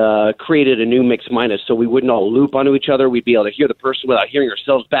had created a new mix minus so we wouldn't all loop onto each other. We'd be able to hear the person without hearing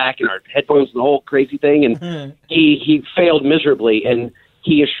ourselves back and our headphones and the whole crazy thing. And he failed miserably, and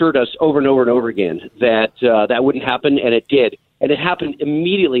he assured us over and over and over again that that wouldn't happen, and it did. And it happened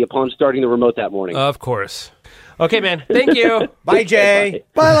immediately upon starting the remote that morning. Of course. Okay, man. Thank you. Bye, Jay.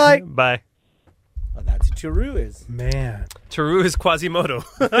 Bye, Light. Bye. Well, that's who Toru is. Man. Toru is Quasimodo.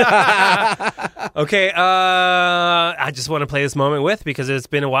 Okay, I just want to play this moment with because it's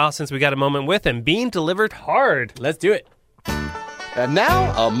been a while since we got a moment with him. Bean delivered hard. Let's do it. And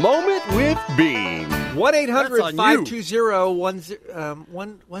now, a moment with Bean.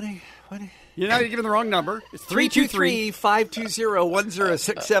 1-800-520-1067. You're not giving the wrong number. It's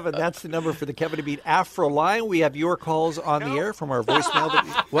 323-520-1067. That's the number for the Kevin and Bean Afro line. We have your calls on the air from our voicemail.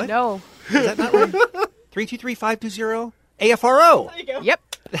 What? No. Is that not right? 323-520-AFRO. There you go. Yep.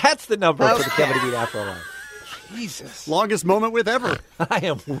 That's the number for the Kevin and Bean Afro line. Jesus. Longest moment with ever. I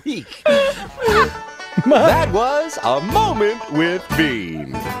am weak. That was a moment with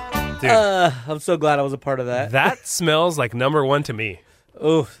Bean. I'm so glad I was a part of that. That smells like number one to me.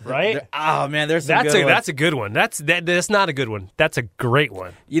 Ooh, Right? Oh man, there's some good ones. That's a good one. That's not a good one. That's a great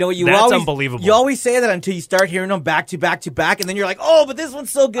one. You know, That's always, unbelievable. You always say that until you start hearing them back to back to back, and then you're like, oh, but this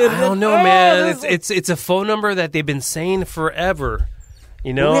one's so good. I don't know, man. It's a phone number that they've been saying forever.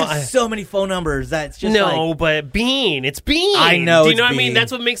 You know, we have so many phone numbers that's just but Bean, it's Bean. I know. Do you know what I Bean. mean?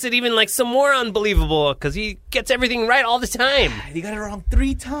 That's what makes it even like some more unbelievable because he gets everything right all the time. He got it wrong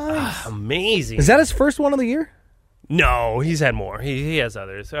 3 times. Amazing. Is that his first one of the year? No, he's had more. He has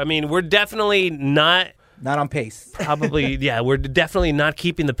others. I mean, we're definitely not on pace. Probably, yeah. We're definitely not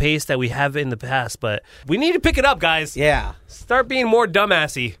keeping the pace that we have in the past, but we need to pick it up, guys. Yeah. Start being more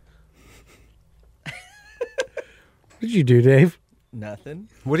dumbassy. What did you do, Dave? Nothing.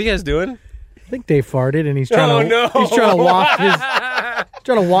 What are you guys doing? I think Dave farted, and he's trying he's trying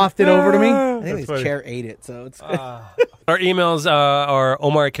to waft it over to me. I think his chair ate it, so it's good. Our emails are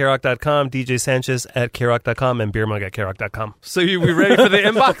omar@krock.com, DJ Sanchez @krock.com, and beermug@krock.com. So we ready for the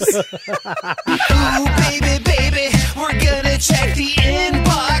inbox? Ooh, baby, we're gonna check the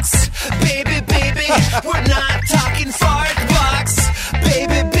inbox. Baby, we're not talking fart box.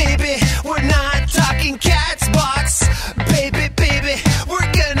 Baby, we're not talking cat's box. Baby,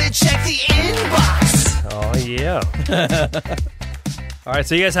 we're gonna check the inbox. Oh, yeah. All right,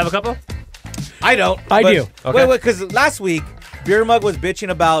 so you guys have a couple? I don't. I do. Okay. Wait, because last week, Beer Mug was bitching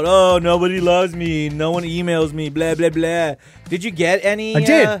about, oh, nobody loves me, no one emails me, blah, blah, blah. Did you get any?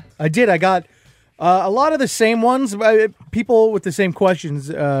 I did. I got a lot of the same ones, people with the same questions,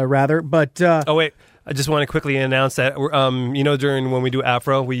 rather. But oh, wait. I just want to quickly announce that, you know, during when we do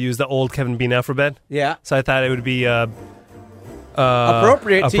Afro, we use the old Kevin Bean Afro bed. Yeah. So I thought it would be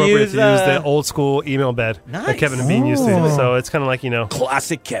appropriate to use the old school email bed that Kevin and Bean used to. So it's kind of like, you know.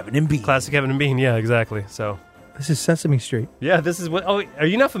 Classic Kevin and Bean. Classic Kevin and Bean, yeah, exactly. So this is Sesame Street. Yeah, this is what. Oh, are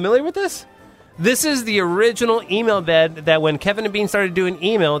you not familiar with this? This is the original email bed that when Kevin and Bean started doing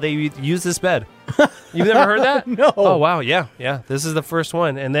email, they used this bed. You've never heard that? No. Oh, wow, yeah. This is the first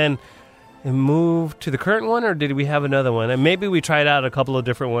one. And then it moved to the current one, or did we have another one? And maybe we tried out a couple of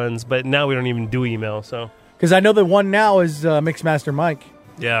different ones, but now we don't even do email, so. Because I know the one now is Mixmaster Mike.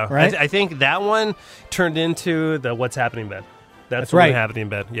 Yeah, right. I think that one turned into the What's Happening bed. That's right. What's Happening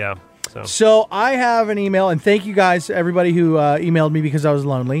bed. Yeah. So I have an email, and thank you guys, everybody who emailed me because I was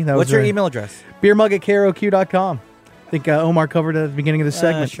lonely. What's your email address? Beermug@KROQ.com. I think Omar covered it at the beginning of the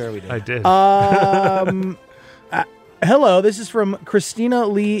segment. Sure we did. I did. Hello, this is from Christina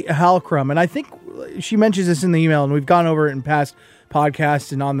Lee Halcrum, and I think she mentions this in the email, and we've gone over it in past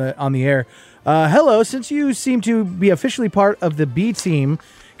podcasts and on the air. Hello, since you seem to be officially part of the B team,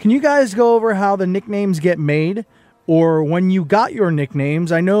 can you guys go over how the nicknames get made, or when you got your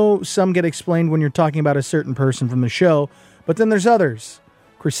nicknames? I know some get explained when you're talking about a certain person from the show, but then there's others.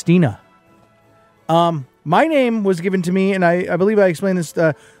 Christina. My name was given to me, and I believe I explained this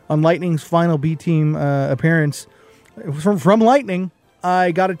on Lightning's final B team appearance. From Lightning,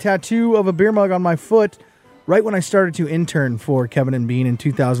 I got a tattoo of a beer mug on my foot right when I started to intern for Kevin and Bean in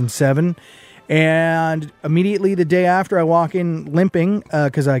 2007. And immediately the day after, I walk in limping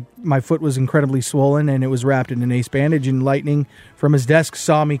because my foot was incredibly swollen and it was wrapped in an ace bandage. And Lightning from his desk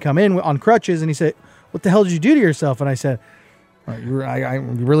saw me come in on crutches, and he said, "What the hell did you do to yourself?" And I said, "You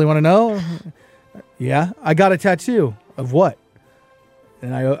really want to know?" "Yeah, I got a tattoo." "Of what?"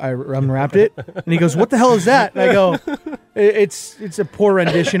 And I unwrapped it, and he goes, "What the hell is that?" And I go, "It's a poor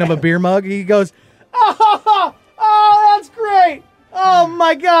rendition of a beer mug." He goes, "Oh, that's great! Oh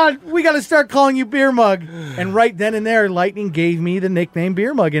my God, we got to start calling you Beer Mug." And right then and there, Lightning gave me the nickname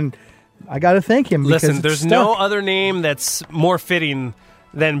Beer Mug, and I got to thank him. Listen, there's no other name that's more fitting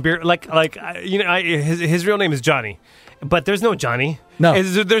than Beer. His real name is Johnny, but there's no Johnny. No,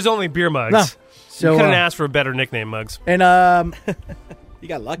 there's only Beer Mugs. No. So you couldn't ask for a better nickname, Mugs. And you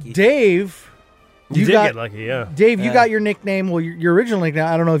got lucky, Dave. You did get lucky, yeah. Dave, you got your nickname. Well, your original nickname.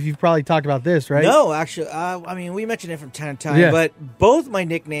 I don't know if you've probably talked about this, right? No, actually, I mean, we mentioned it from time to time, but both my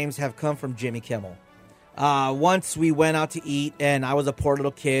nicknames have come from Jimmy Kimmel. Once we went out to eat, and I was a poor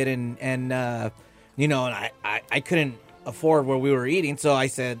little kid, and I couldn't afford where we were eating, so I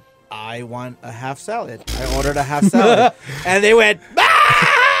said, "I want a half salad." I ordered a half salad, and they went,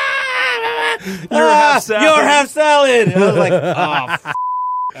 "You're half salad." You're half salad. And I was like, "Oh,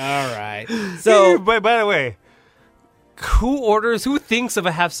 all right." So, by the way, who thinks of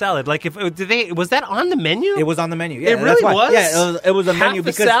a half salad? Like, was that on the menu? It was on the menu. Yeah, It really was? Yeah, it was a Half menu a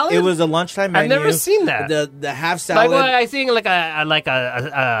because salad? it was a lunchtime menu. I've never seen that. The half salad. Like, I think like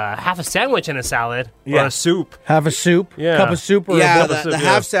a half a sandwich and a salad or a soup. Have a soup, Yeah. cup of soup, or yeah, a bowl. the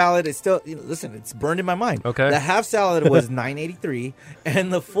half salad is still. Listen, it's burned in my mind. Okay. The half salad was $9.83,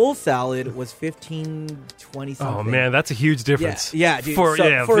 and the full salad was $15.20 something. Oh man, that's a huge difference. Yeah, dude. For so,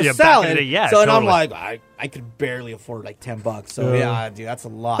 yeah, for a back salad. in the day, yeah. So and I'm totally. like, I could barely afford like $10. So yeah, dude, that's a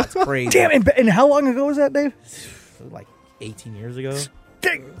lot. It's crazy. Damn, and how long ago was that, Dave? Like 18 years ago.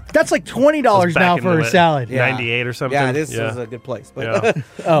 That's like $20 now for a salad. Yeah. 98 or something. Yeah, this was a good place. But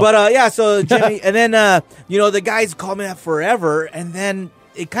Yeah. but yeah, so Jimmy, and then the guys called me that forever, and then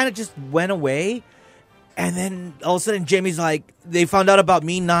it kind of just went away, and then all of a sudden Jimmy's like, they found out about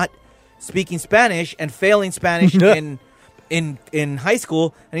me not speaking Spanish and failing Spanish in high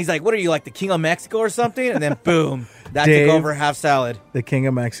school, and he's like, "What are you, like the King of Mexico or something?" And then boom, that Dave, took over half salad, the King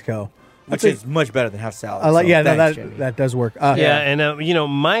of Mexico. which is much better than half salad. I like, so yeah, thanks, Jimmy. that does work. Yeah, and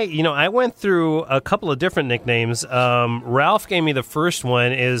I went through a couple of different nicknames. Ralph gave me the first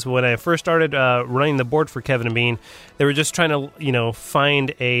one. Is when I first started running the board for Kevin and Bean. They were just trying to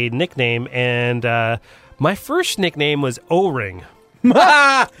find a nickname, and my first nickname was O-Ring.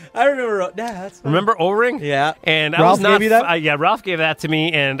 I remember. That's Remember O-Ring? Yeah. And I Ralph was not. gave you that? Yeah, Ralph gave that to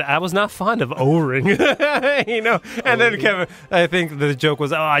me, and I was not fond of O-Ring. And then Kevin, I think the joke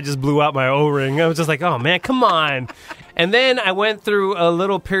was, "Oh, I just blew out my O-Ring." I was just like, "Oh man, come on." And then I went through a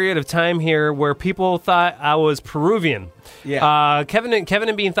little period of time here where people thought I was Peruvian. Yeah. Kevin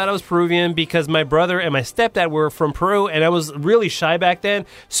and Bean thought I was Peruvian because my brother and my stepdad were from Peru, and I was really shy back then,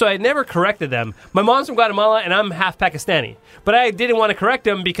 so I never corrected them. My mom's from Guatemala, and I'm half Pakistani, but I didn't want to correct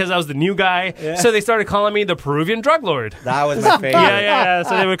them because I was the new guy, so they started calling me the Peruvian drug lord. That was my favorite. Yeah.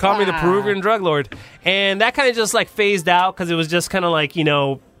 So they would call me the Peruvian drug lord, and that kind of just like phased out because it was just kind of like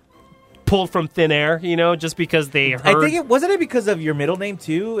pulled from thin air, just because they heard. I think wasn't it because of your middle name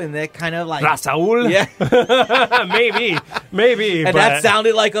too, and that kind of like Rasaul? Yeah, maybe. and that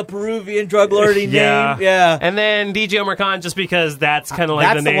sounded like a Peruvian drug lordy name. Yeah, And then DJ Omar Khan, just because that's kind of like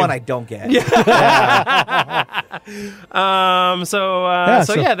that's the name. one I don't get.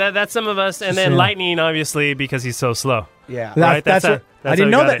 That's some of us, and then Lightning, obviously, because he's so slow. Yeah, Right? That's how I we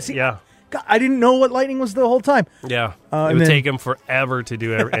didn't know got that. it. See, Yeah. God, I didn't know what lightning was the whole time. Yeah. It and would then- take him forever to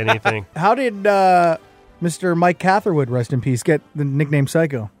do anything. How did Mr. Mike Catherwood, rest in peace, get the nickname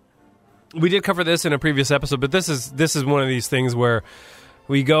Psycho? We did cover this in a previous episode, but this is one of these things where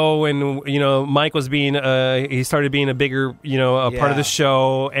we go and Mike was being he started being a bigger part of the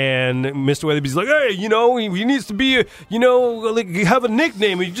show, and Mr. Weatherby's like, hey, he needs to be like have a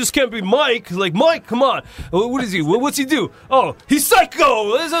nickname. You just can't be Mike. Like, Mike, come on, what is he? What's he do? Oh, he's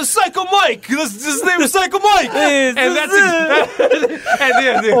Psycho. There's a Psycho Mike. His name is Psycho Mike. And that's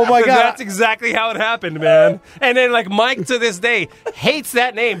Oh my God. that's exactly how it happened, man. And then like Mike to this day hates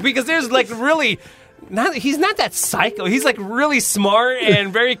that name because there's like really. He's not that psycho. He's like really smart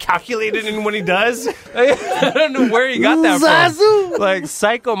and very calculated in what he does. I don't know where he got that from. Like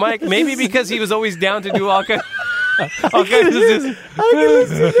Psycho Mike, maybe because he was always down to do all kinds of this. That's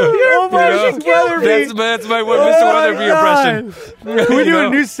my Mr. Weatherby impression. Can we do a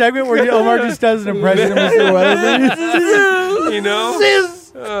new segment where Omar just does an impression of Mr. Weatherby?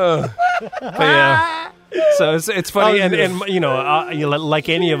 But yeah. So it's funny, and like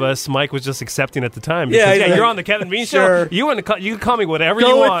any of us, Mike was just accepting at the time. Because, you're on the Kevin Bean show. You can call me whatever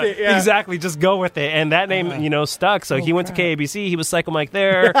you want. With it, yeah. Exactly, just go with it. And that name, stuck. So he went to KABC. He was Psycho Mike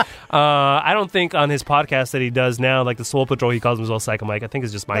there. I don't think on his podcast that he does now, like the Soul Patrol, he calls himself Psycho Mike. I think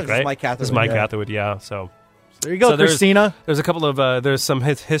it's just Mike, right? It's Mike Catherwood. It's Mike Catherwood. Yeah. So. There you go, So Christina. There's a couple of there's some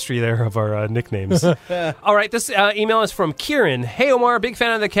history there of our nicknames. All right, this email is from Kieran. Hey Omar, big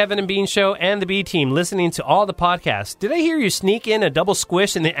fan of the Kevin and Bean show and the B Team, listening to all the podcasts. Did I hear you sneak in a double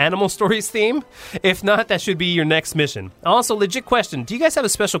squish in the Animal Stories theme? If not, that should be your next mission. Also, legit question: do you guys have a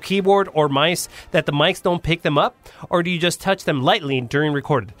special keyboard or mice that the mics don't pick them up, or do you just touch them lightly during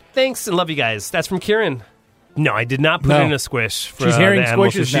recorded? Thanks and love you guys. That's from Kieran. No, I did not put in a squish. For, She's hearing the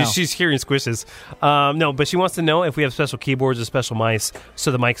animals. squishes now. She's hearing squishes. No, but she wants to know if we have special keyboards or special mice so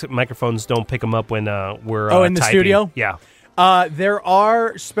the microphones don't pick them up when we're in the typing. studio? Yeah. There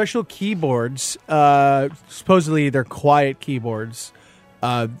are special keyboards. Supposedly, they're quiet keyboards.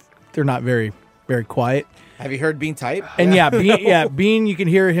 They're not very, very quiet. Have you heard Bean type? And Bean, you can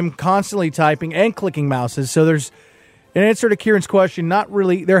hear him constantly typing and clicking mouses. So there's an answer to Kieran's question. Not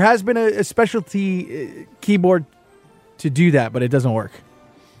really. There has been a specialty keyboard to do that, but it doesn't work.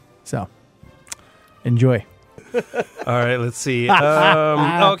 So enjoy. All right, let's see.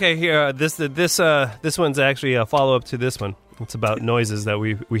 Okay, here. This one's actually a follow-up to this one. It's about noises that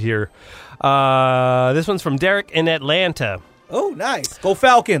we hear. This one's from Derek in Atlanta. Oh, nice. Go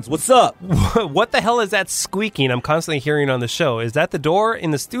Falcons. What's up? What the hell is that squeaking I'm constantly hearing on the show? Is that the door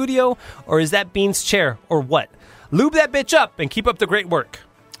in the studio, or is that Bean's chair, or what? Lube that bitch up and keep up the great work.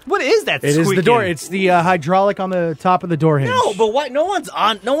 What is that It squeaking? is the door. It's the hydraulic on the top of the door hinge. No, but what? No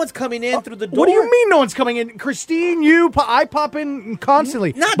one's coming in through the door. What do you mean no one's coming in? Christine, I pop in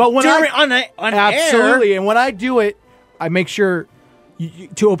constantly. Not but when during, on absolutely. air. And when I do it, I make sure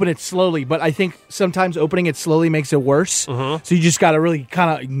to open it slowly. But I think sometimes opening it slowly makes it worse. So you just got to really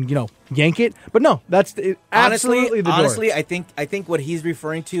kind of, yank it. But no, that's absolutely the door. Honestly, I think what he's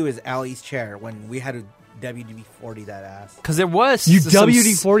referring to is Allie's chair when we had to WD-40 that ass. Because there was You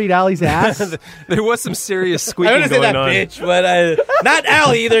WD-40'd Allie's ass? There was some serious I squeaking don't say going that on. bitch, but not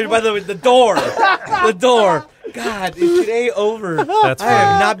Allie either. By the way, the door, the door. God, is today over? That's I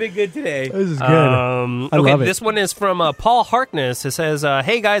have not been good today. This is good. I love it. This one is from Paul Harkness. It says,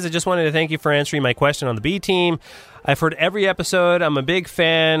 hey guys, I just wanted to thank you for answering my question on the B team. I've heard every episode. I'm a big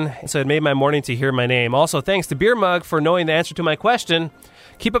fan, so it made my morning to hear my name. Also, thanks to Beer Mug for knowing the answer to my question.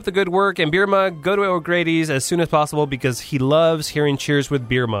 Keep up the good work, and Beer Mug, go to O'Grady's as soon as possible because he loves hearing cheers with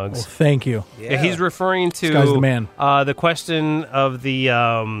beer mugs. Well, thank you. Yeah, he's referring to This guy's the man. The question of the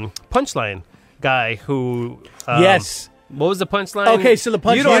punchline guy who... Yes. What was the punchline? Okay, so the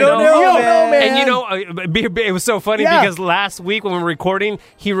punchline... You don't know, man. And it was so funny because last week when we were recording,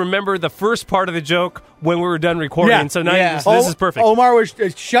 he remembered the first part of the joke when we were done recording. Yeah. So now this is perfect. Omar was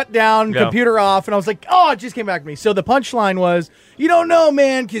shut down, Yeah. computer off, and I was like, oh, it just came back to me. So the punchline was, you don't know,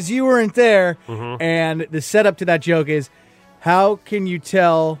 man, because you weren't there. And the setup to that joke is, how can you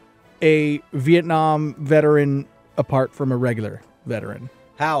tell a Vietnam veteran apart from a regular veteran?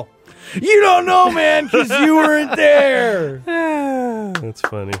 How? You don't know, man, because you weren't there. That's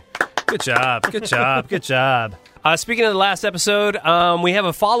funny. Good job. Good job. Good job. Speaking of the last episode, we have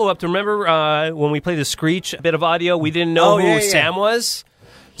a follow-up to remember when we played the Screech bit of audio, we didn't know who Sam was.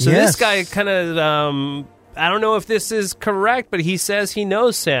 So this guy kind of... I don't know if this is correct, but he says he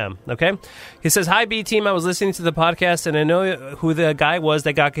knows Sam, okay? He says, hi, B-Team. I was listening to the podcast, and I know who the guy was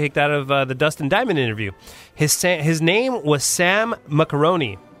that got kicked out of the Dustin Diamond interview. His name was Sam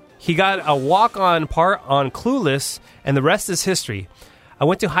Macaroni. He got a walk-on part on Clueless, and the rest is history. I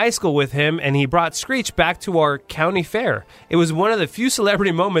went to high school with him, and he brought Screech back to our county fair. It was one of the few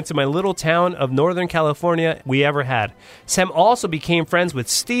celebrity moments in my little town of Northern California we ever had. Sam also became friends with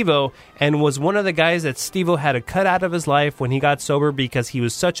Steve-O and was one of the guys that Steve-O had to cut out of his life when he got sober because he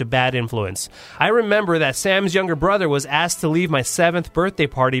was such a bad influence. I remember that Sam's younger brother was asked to leave my 7th birthday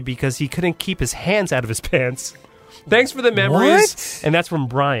party because he couldn't keep his hands out of his pants. Thanks for the memories. What? And that's from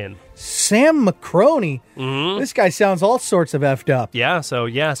Brian. Sam Macaroni. This guy sounds all sorts of effed up. Yeah, so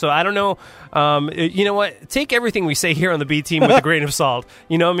I don't know. You know what? Take everything we say here on the B Team with a grain of salt.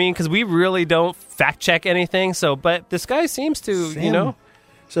 You know what I mean? Because we really don't fact check anything. So, but this guy seems to,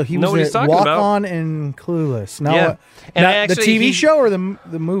 So he know what was he's a talking about. walk-on and Clueless. Now, Yeah. And the TV show or the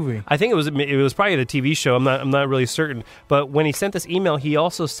movie? I think it was probably the TV show. I'm not really certain. But when he sent this email, he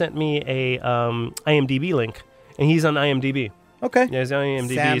also sent me a IMDb link, and he's on IMDb. Okay. Yeah, he's on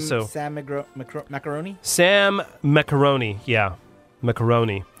IMDb. Sam Macaroni? Sam Macaroni. Yeah.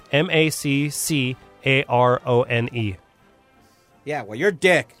 Macaroni. Maccarone. Yeah, well, you're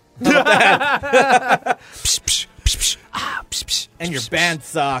dick. How about that? And your band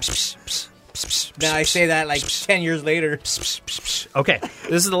sucks. Now I say that like 10 years later. Okay,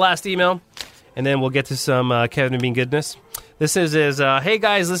 this is the last email, and then we'll get to some Kevin and Bean goodness. This is hey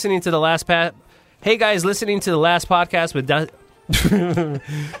guys, listening to the last podcast with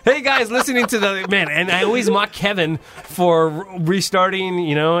hey guys, listening to the man, and I always mock Kevin for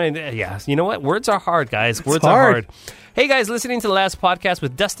restarting, and yeah, you know what? Words are hard, guys. Words are hard. Hey guys, listening to the last podcast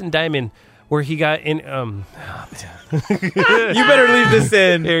with Dustin Diamond, where he got in. You better leave this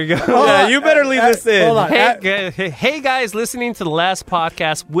in. Here you go. Yeah, you better leave this in. Hold on. Hey guys, listening to the last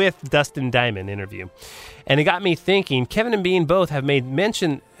podcast with Dustin Diamond interview, and it got me thinking. Kevin and Bean both have made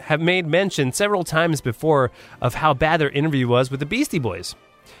mention several times before of how bad their interview was with the Beastie Boys.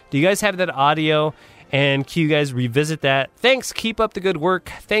 Do you guys have that audio? And can you guys revisit that? Thanks. Keep up the good work.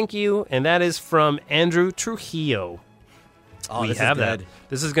 Thank you. And that is from Andrew Trujillo. Oh, we this have is that. good.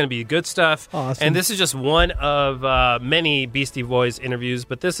 This is going to be good stuff. Awesome. And this is just one of many Beastie Boys interviews,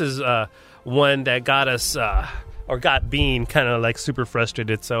 but this is one that got us, or got Bean kind of like super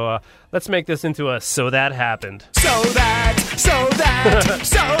frustrated. So let's make this into a So That Happened. So that happened.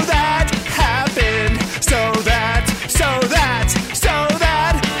 So that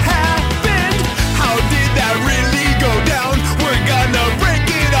happened. How did that really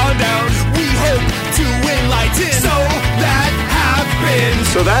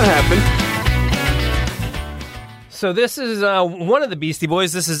So that happened. So this is one of the Beastie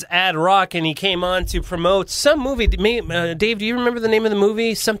Boys. This is Ad Rock, and he came on to promote some movie. Dave, do you remember the name of the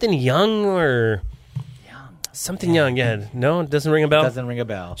movie? Something Young or... Something Young, yeah. No, it doesn't ring a bell? Doesn't ring a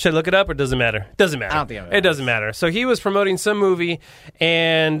bell. Should I look it up or does it matter? Doesn't matter. I don't think it doesn't matter. So he was promoting some movie,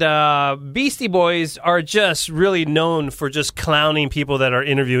 and Beastie Boys are just really known for just clowning people that are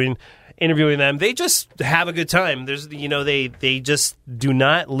interviewing them. They just have a good time. They just do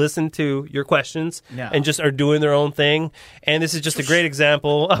not listen to your questions and just are doing their own thing. And this is just a great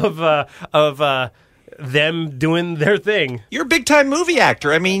example of them doing their thing. You're a big-time movie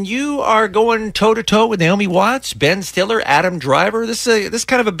actor. I mean, you are going toe-to-toe with Naomi Watts, Ben Stiller, Adam Driver. This is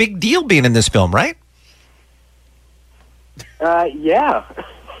kind of a big deal being in this film, right? Yeah.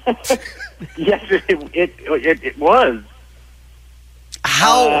 Yes, it was.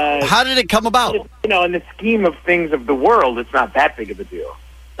 How did it come about? In the scheme of things of the world, it's not that big of a deal.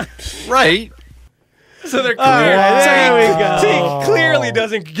 Right. So they're clear. There we go. So he clearly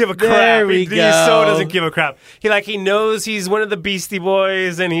doesn't give a crap. There we He go. so doesn't give a crap. He knows he's one of the Beastie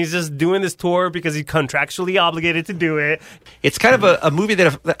Boys, and he's just doing this tour because he's contractually obligated to do it. It's kind of a movie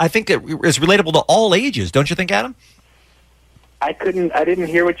that I think is relatable to all ages, don't you think, Adam? I didn't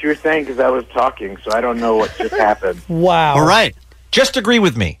hear what you were saying because I was talking, so I don't know what just happened. Wow. All right. Just agree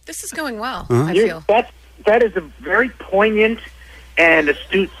with me. This is going well, I feel. That is a very poignant and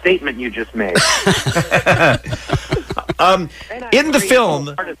astute statement you just made. In the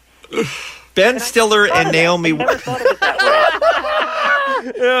film, Ben Stiller and Naomi...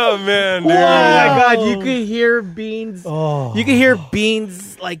 Oh, man, dude. Oh, my God. You could hear Beans. Oh. You could hear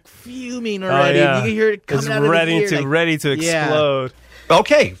Beans, fuming already. Oh, yeah. You could hear it coming out of his ear. ready to explode.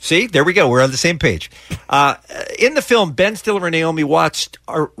 Okay, see, there we go. We're on the same page. In the film, Ben Stiller and Naomi Watts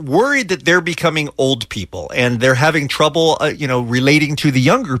are worried that they're becoming old people, and they're having trouble, relating to the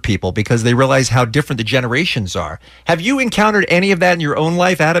younger people because they realize how different the generations are. Have you encountered any of that in your own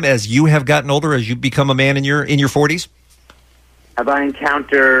life, Adam, as you have gotten older, as you become a man in your 40s? Have I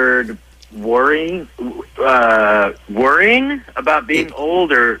encountered worrying about being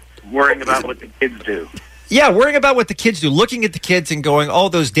old, or worrying about what the kids do? Yeah, worrying about what the kids do, looking at the kids and going, "Oh,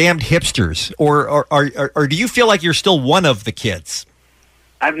 those damned hipsters," or do you feel like you're still one of the kids?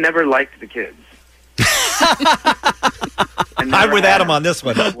 I've never liked the kids. I'm with Adam on this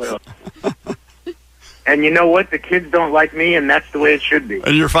one. And you know what? The kids don't like me, and that's the way it should be.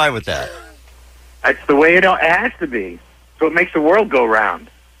 And you're fine with that? It's the way it has to be. So it makes the world go round.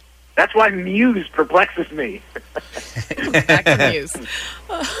 That's why Muse perplexes me. Back to Muse.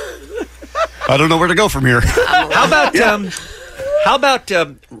 I don't know where to go from here. How about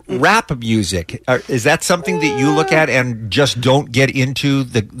rap music? Is that something that you look at and just don't get into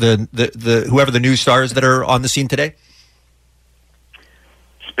the whoever the new stars that are on the scene today?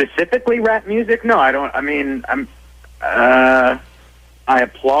 Specifically rap music? No, I don't. I mean, I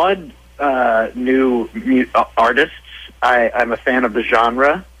applaud new artists. I'm a fan of the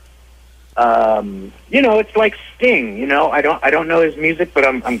genre. It's like Sting. I don't know his music, but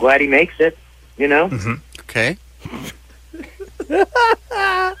I'm glad he makes it. Mm-hmm. Okay.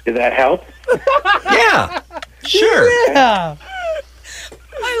 Did that help? Yeah, sure. Yeah.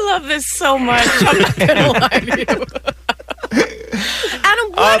 I love this so much. I'm not going to lie to you.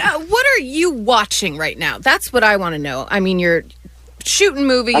 Adam, what are you watching right now? That's what I want to know. I mean, you're shooting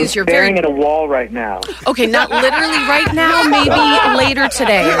movies. I'm staring at a wall right now. Okay, not literally right now. Maybe later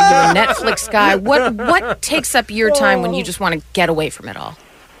today. Are you a Netflix guy? What takes up your time when you just want to get away from it all?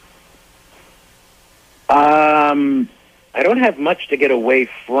 I don't have much to get away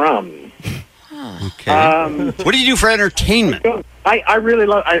from. Okay. What do you do for entertainment? I really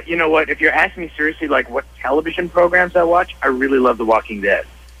love. You know what? If you're asking me seriously, what television programs I watch, I really love The Walking Dead.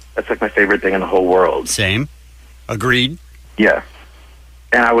 That's my favorite thing in the whole world. Same. Agreed. Yeah.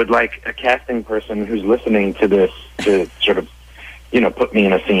 And I would like a casting person who's listening to this to sort of, put me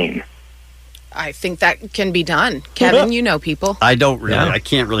in a scene. I think that can be done. Kevin, you know people. I don't really. Yeah. I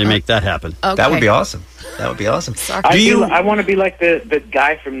can't really make that happen. Okay. That would be awesome. Sorry. I want to be like the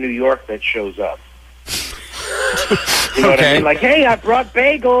guy from New York that shows up. You know what I mean? Like, hey, I brought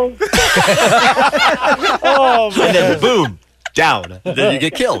bagels. Oh, man. And then boom, down. Then you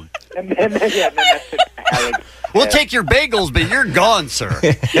get killed. and then that's it. We'll take your bagels, but you're gone, sir.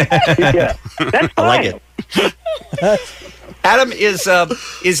 Yeah, that's fine. I like it. Adam,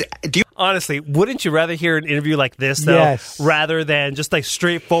 do you... Honestly, wouldn't you rather hear an interview like this, though, yes, rather than just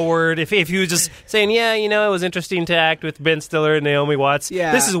straightforward? If you was just saying, it was interesting to act with Ben Stiller and Naomi Watts,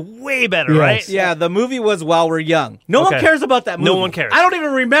 this is way way better, Yes. right? Yeah, the movie was While We're Young. No one Okay. cares about that movie. No one cares. I don't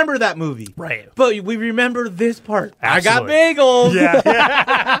even remember that movie. Right. But we remember this part. Absolutely. I got bagels.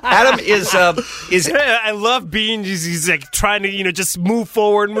 Yeah. Adam is I love Bean. He's like trying to, just move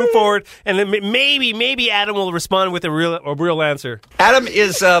forward, and then maybe Adam will respond with a real answer. Adam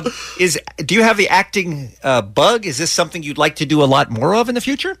is do you have the acting bug? Is this something you'd like to do a lot more of in the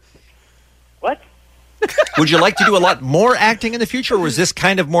future? What? Would you like to do a lot more acting in the future, or was this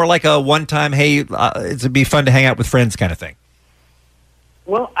kind of more like a one-time, hey, it'd be fun to hang out with friends kind of thing?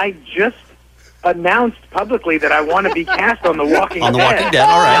 Well, I just announced publicly that I want to be cast on The Walking Dead. On The Walking Dead,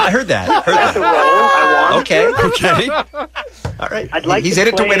 all right. I heard that. That's a role I want. Okay. All right. I'd like He's to in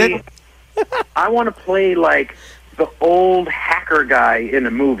it to play, win it. I want to play like the old hacker guy in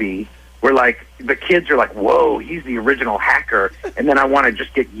a movie where like the kids are like, whoa, he's the original hacker. And then I want to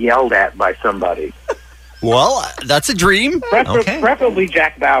just get yelled at by somebody. Well, that's a dream. Preferably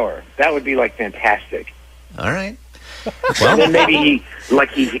Jack Bauer. That would be like fantastic. All right. Well, and then maybe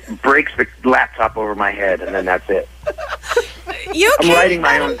he breaks the laptop over my head, and then that's it. You okay? I'm writing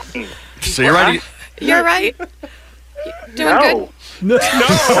my own scene. So you're writing. You're right. Doing good. No.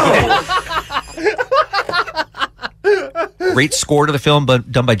 Great score to the film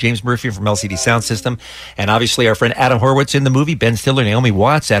done by James Murphy from LCD Sound System. And obviously our friend Adam Horowitz in the movie, Ben Stiller, Naomi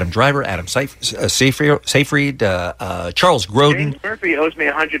Watts, Adam Driver, Adam Seyfried, Charles Grodin. James Murphy owes me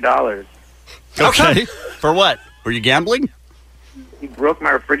 $100. Okay. For what? Were you gambling? He broke my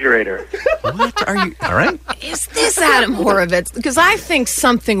refrigerator. What are you? All right. Is this Adam Horowitz? Because I think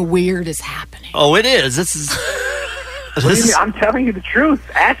something weird is happening. Oh, it is. This is. What do you mean? I'm telling you the truth.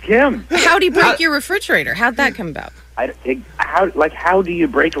 Ask him. How'd he break your refrigerator? How'd that come about? How do you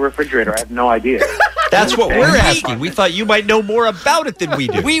break a refrigerator? I have no idea. That's what we're asking. We thought you might know more about it than we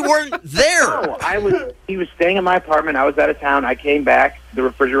do. We weren't there. No, he was staying in my apartment. I was out of town. I came back. The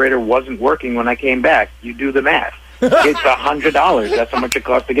refrigerator wasn't working when I came back. You do the math. It's $100. That's how much it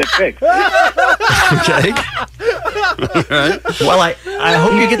costs to get fixed. Okay. Right. Well, I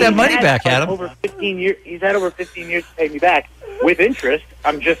hope you get that money back, Adam. Over 15 years. He's had over 15 years to pay me back with interest.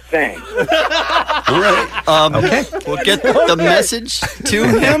 I'm just saying. All right. Okay. We'll get the message to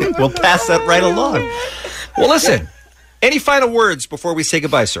him. We'll pass that right along. Well, listen. Any final words before we say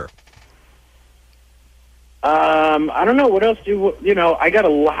goodbye, sir? I don't know. What else I got a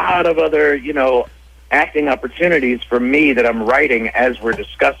lot of other, acting opportunities for me that I'm writing as we're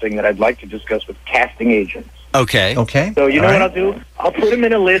discussing that I'd like to discuss with casting agents. Okay. So what I'll do? I'll put them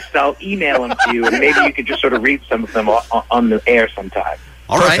in a list. I'll email them to you, and maybe you could just sort of read some of them on the air sometime.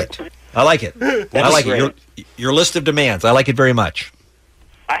 All right. I like it. I like it. Your list of demands. I like it very much.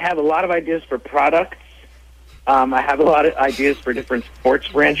 I have a lot of ideas for products. I have a lot of ideas for different sports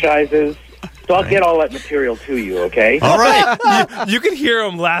franchises. So I'll get all that material to you, okay? All right. you can hear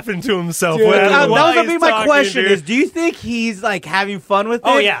him laughing to himself. Dude, that while was going to he's be my talking, question dude. is, do you think he's like having fun with it?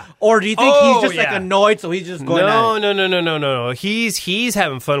 Oh, yeah. Or do you think he's just like yeah. annoyed so he's just going at it? No. He's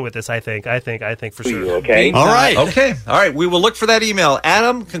having fun with this, I think for sure. Okay. All right. Okay. All right. We will look for that email.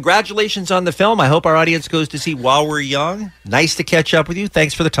 Adam, congratulations on the film. I hope our audience goes to see While We're Young. Nice to catch up with you.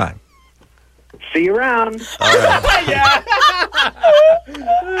 Thanks for the time. See you around. All right.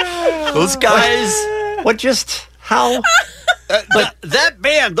 Those guys. How? But that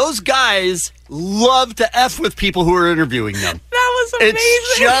band, those guys love to F with people who are interviewing them. That was amazing.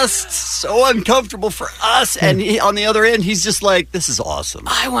 It's just so uncomfortable for us. And on the other end, he's just like, this is awesome.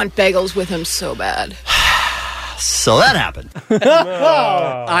 I want bagels with him so bad. So that happened.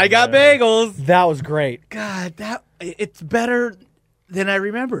 I got bagels. That was great. God, it's better than I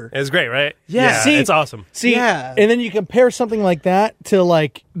remember. It's great, right? Yeah. See, it's awesome. See, Yeah. and then you compare something like that to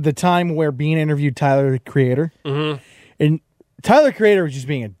like the time where Bean interviewed Tyler the Creator, and Tyler the Creator was just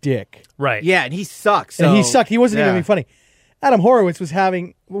being a dick, Right. Yeah, and he sucks. and he sucked. He wasn't even yeah. being funny. Adam Horowitz was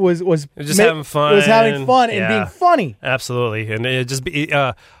having was Just having fun. Was having fun and Yeah. being funny. Absolutely. And it just be,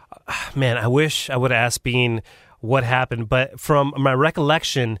 man, I wish I would have asked Bean what happened, but from my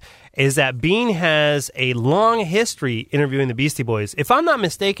recollection is that Bean has a long history interviewing the Beastie Boys. If I'm not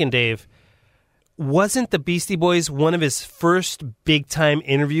mistaken, Dave, wasn't the Beastie Boys one of his first big-time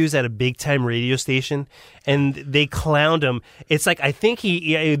interviews at a big-time radio station? And they clowned him. It's like, I think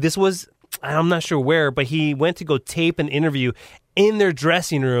this was, I'm not sure where, but he went to go tape an interview, in their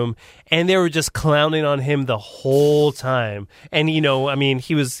dressing room, and they were just clowning on him the whole time. And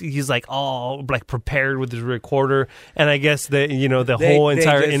he's like all like prepared with his recorder, and I guess the whole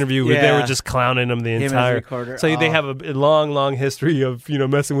entire interview they were just clowning him the entire recorder. So they have a long history of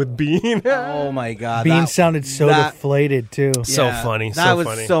messing with Bean. Oh my God, Bean sounded so deflated too. So funny. That was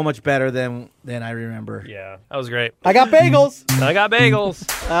funny. so much better than I remember. Yeah, that was great. I got bagels. I got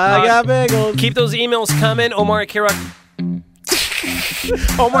bagels. Keep those emails coming. Omar at KROC.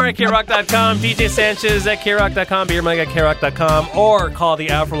 Omar at KROC.com, DJ Sanchez at KROC.com, Beer Mike at KROC.com, or call the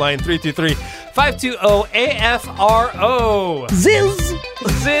Alpha line 323-520-AFRO. Ziz!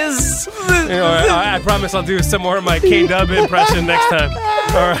 Ziz! I promise I'll do some more of my K-Dub impression next time.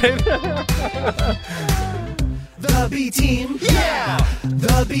 All right? The B Team, yeah!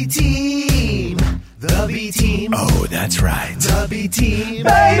 The B Team, the B Team. Oh, that's right. The B Team,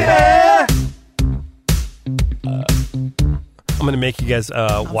 baby! I'm going to make you guys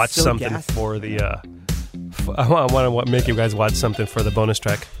watch something for the... I want to make you guys watch something for the bonus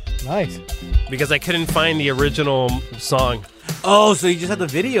track. Nice. Because I couldn't find the original song. Oh, so you just have the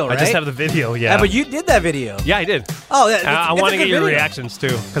video, right? I just have the video, yeah. But you did that video. Yeah, I did. Oh, I want to get your reactions,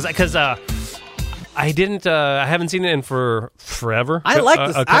 too. Because I didn't... I haven't seen it in forever. I like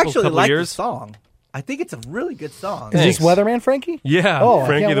this. I actually like years. the song. I think it's a really good song. Is this Weatherman Frankie? Yeah,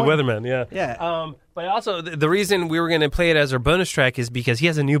 Frankie the Weatherman, yeah. Yeah. But also, the reason we were going to play it as our bonus track is because he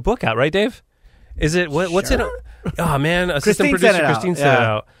has a new book out, right, Dave? Is it... What's it? Oh, man. Assistant producer Christine sent it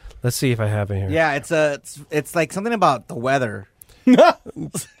out. Let's see if I have it here. Yeah, it's like something about the weather. Wow,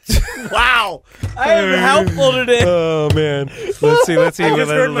 I am helpful today. Oh man, let's see if I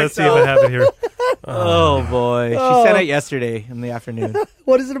have it here. Oh boy, she sent it yesterday in the afternoon.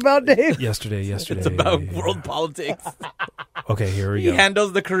 What is it about, Dave? Yesterday. It's about world politics. Okay, here we go. He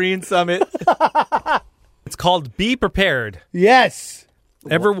handles the Korean summit. It's called Be Prepared. Yes.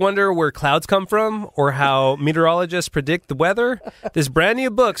 Ever wonder where clouds come from or how meteorologists predict the weather? This brand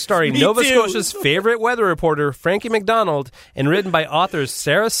new book starring Nova Scotia's favorite weather reporter, Frankie McDonald, and written by authors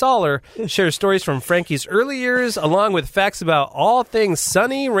Sarah Soller, shares stories from Frankie's early years along with facts about all things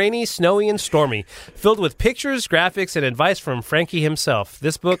sunny, rainy, snowy, and stormy, filled with pictures, graphics, and advice from Frankie himself.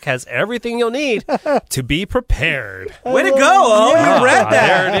 This book has everything you'll need to be prepared. Way to go, Oh. Yeah. You read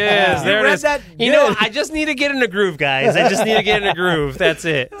that. There it is. I just need to get in a groove, guys. I just need to get in a groove. That's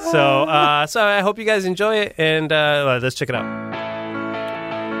it. So I hope you guys enjoy it, and let's check it out.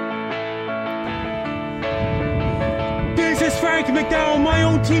 This is Frankie McDowell, my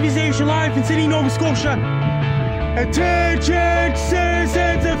own TV station live in Sydney, Nova Scotia. Attention,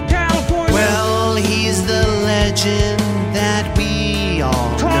 citizens of California. Well, he's the legend that we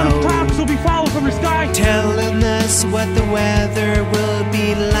all know. Talks will be followed from the sky, telling us what the weather will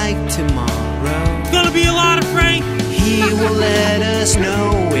be like tomorrow. It's gonna be a lot of Frank. He will let us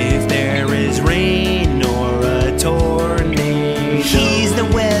know if there is rain or a tornado. He's the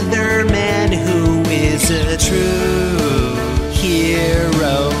weatherman who is a true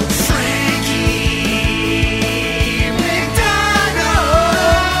hero. Frankie McDonald.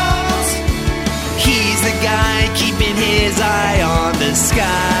 He's the guy keeping his eye on the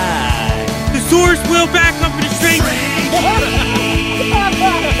sky. The source will back up in the strength.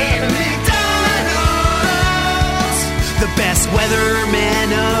 The best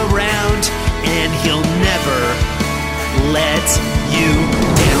weatherman around, and he'll never let you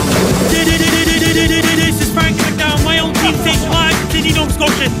down. This is Frankie McDowell, my own TV station live in Sydney, Nova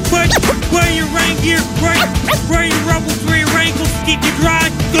Scotia. Wear your rain gear, wear your ruffles, wear your raincoats to keep you dry.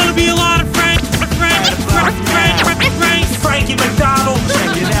 Gonna be a lot of Frankie McDonald.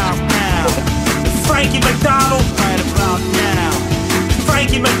 Check it out now. Frankie McDonald. Right about now.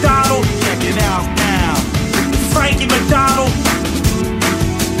 Frankie McDonald. Check it out now. Frankie McDonald.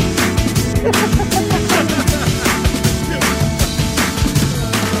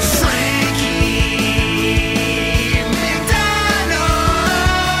 Frankie McDonald.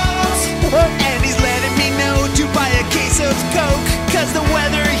 And he's letting me know to buy a case of Coke, 'cause the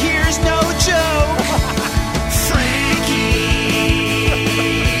weather here's no joke. Frankie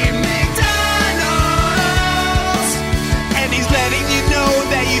McDonald. And he's letting you know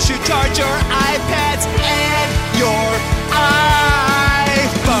that you should charge your iPads and your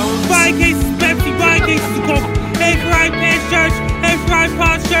iPhones. Buy cases of Pepsi, buy cases of Coke. A for iPads charge, A for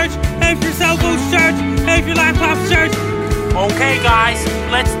iPods charge, A for cell phones charge, A for laptops charge. Okay, guys,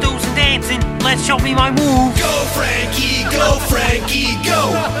 let's do some dancing. Let's show me my moves. Go, Frankie, go, Frankie,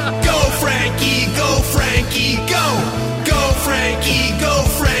 go. Go, Frankie, go, Frankie, go. Go, Frankie, go,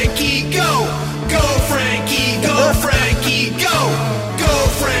 Frankie, go. Go, Frankie, go, Frankie, go. Go,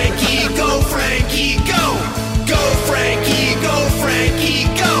 Frankie, go, Frankie, go. Go, Frankie, go,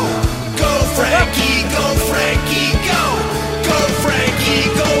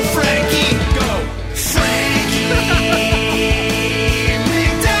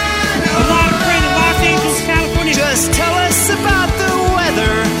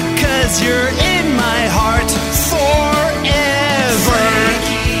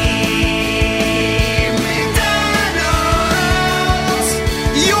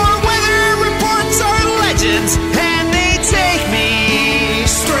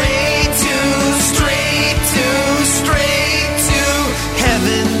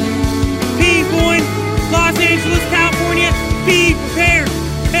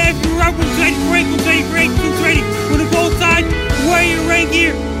 rubber boots ready for ankles ready for ankle boots ready. When the go outside, wear your rain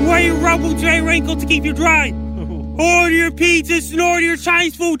gear. Wear your rubber boots ready for ankles to keep you dry. Order your pizzas and order your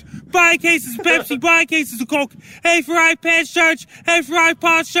Chinese food. Buy cases of Pepsi, buy cases of Coke. A for iPads charge, A for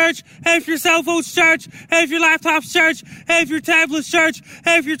iPods charge, A for your cell phones charge, A for your laptops charge, A for your tablets charge,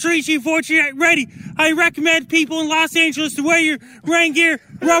 A for your 3G, 4G ready. I recommend people in Los Angeles to wear your rain gear,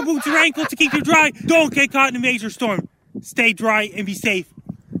 rubber boots or ankles to keep you dry. Don't get caught in a major storm. Stay dry and be safe.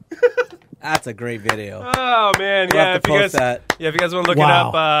 That's a great video. Oh man, We'll yeah. have If to you post guys, that. yeah, if you guys want to look it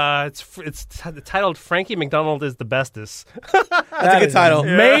up, it's titled "Frankie McDonald is the bestest." That's a good title.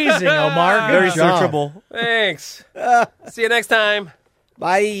 Amazing, Omar. Good Very job. searchable. Thanks. See you next time.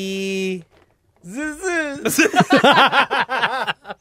 Bye.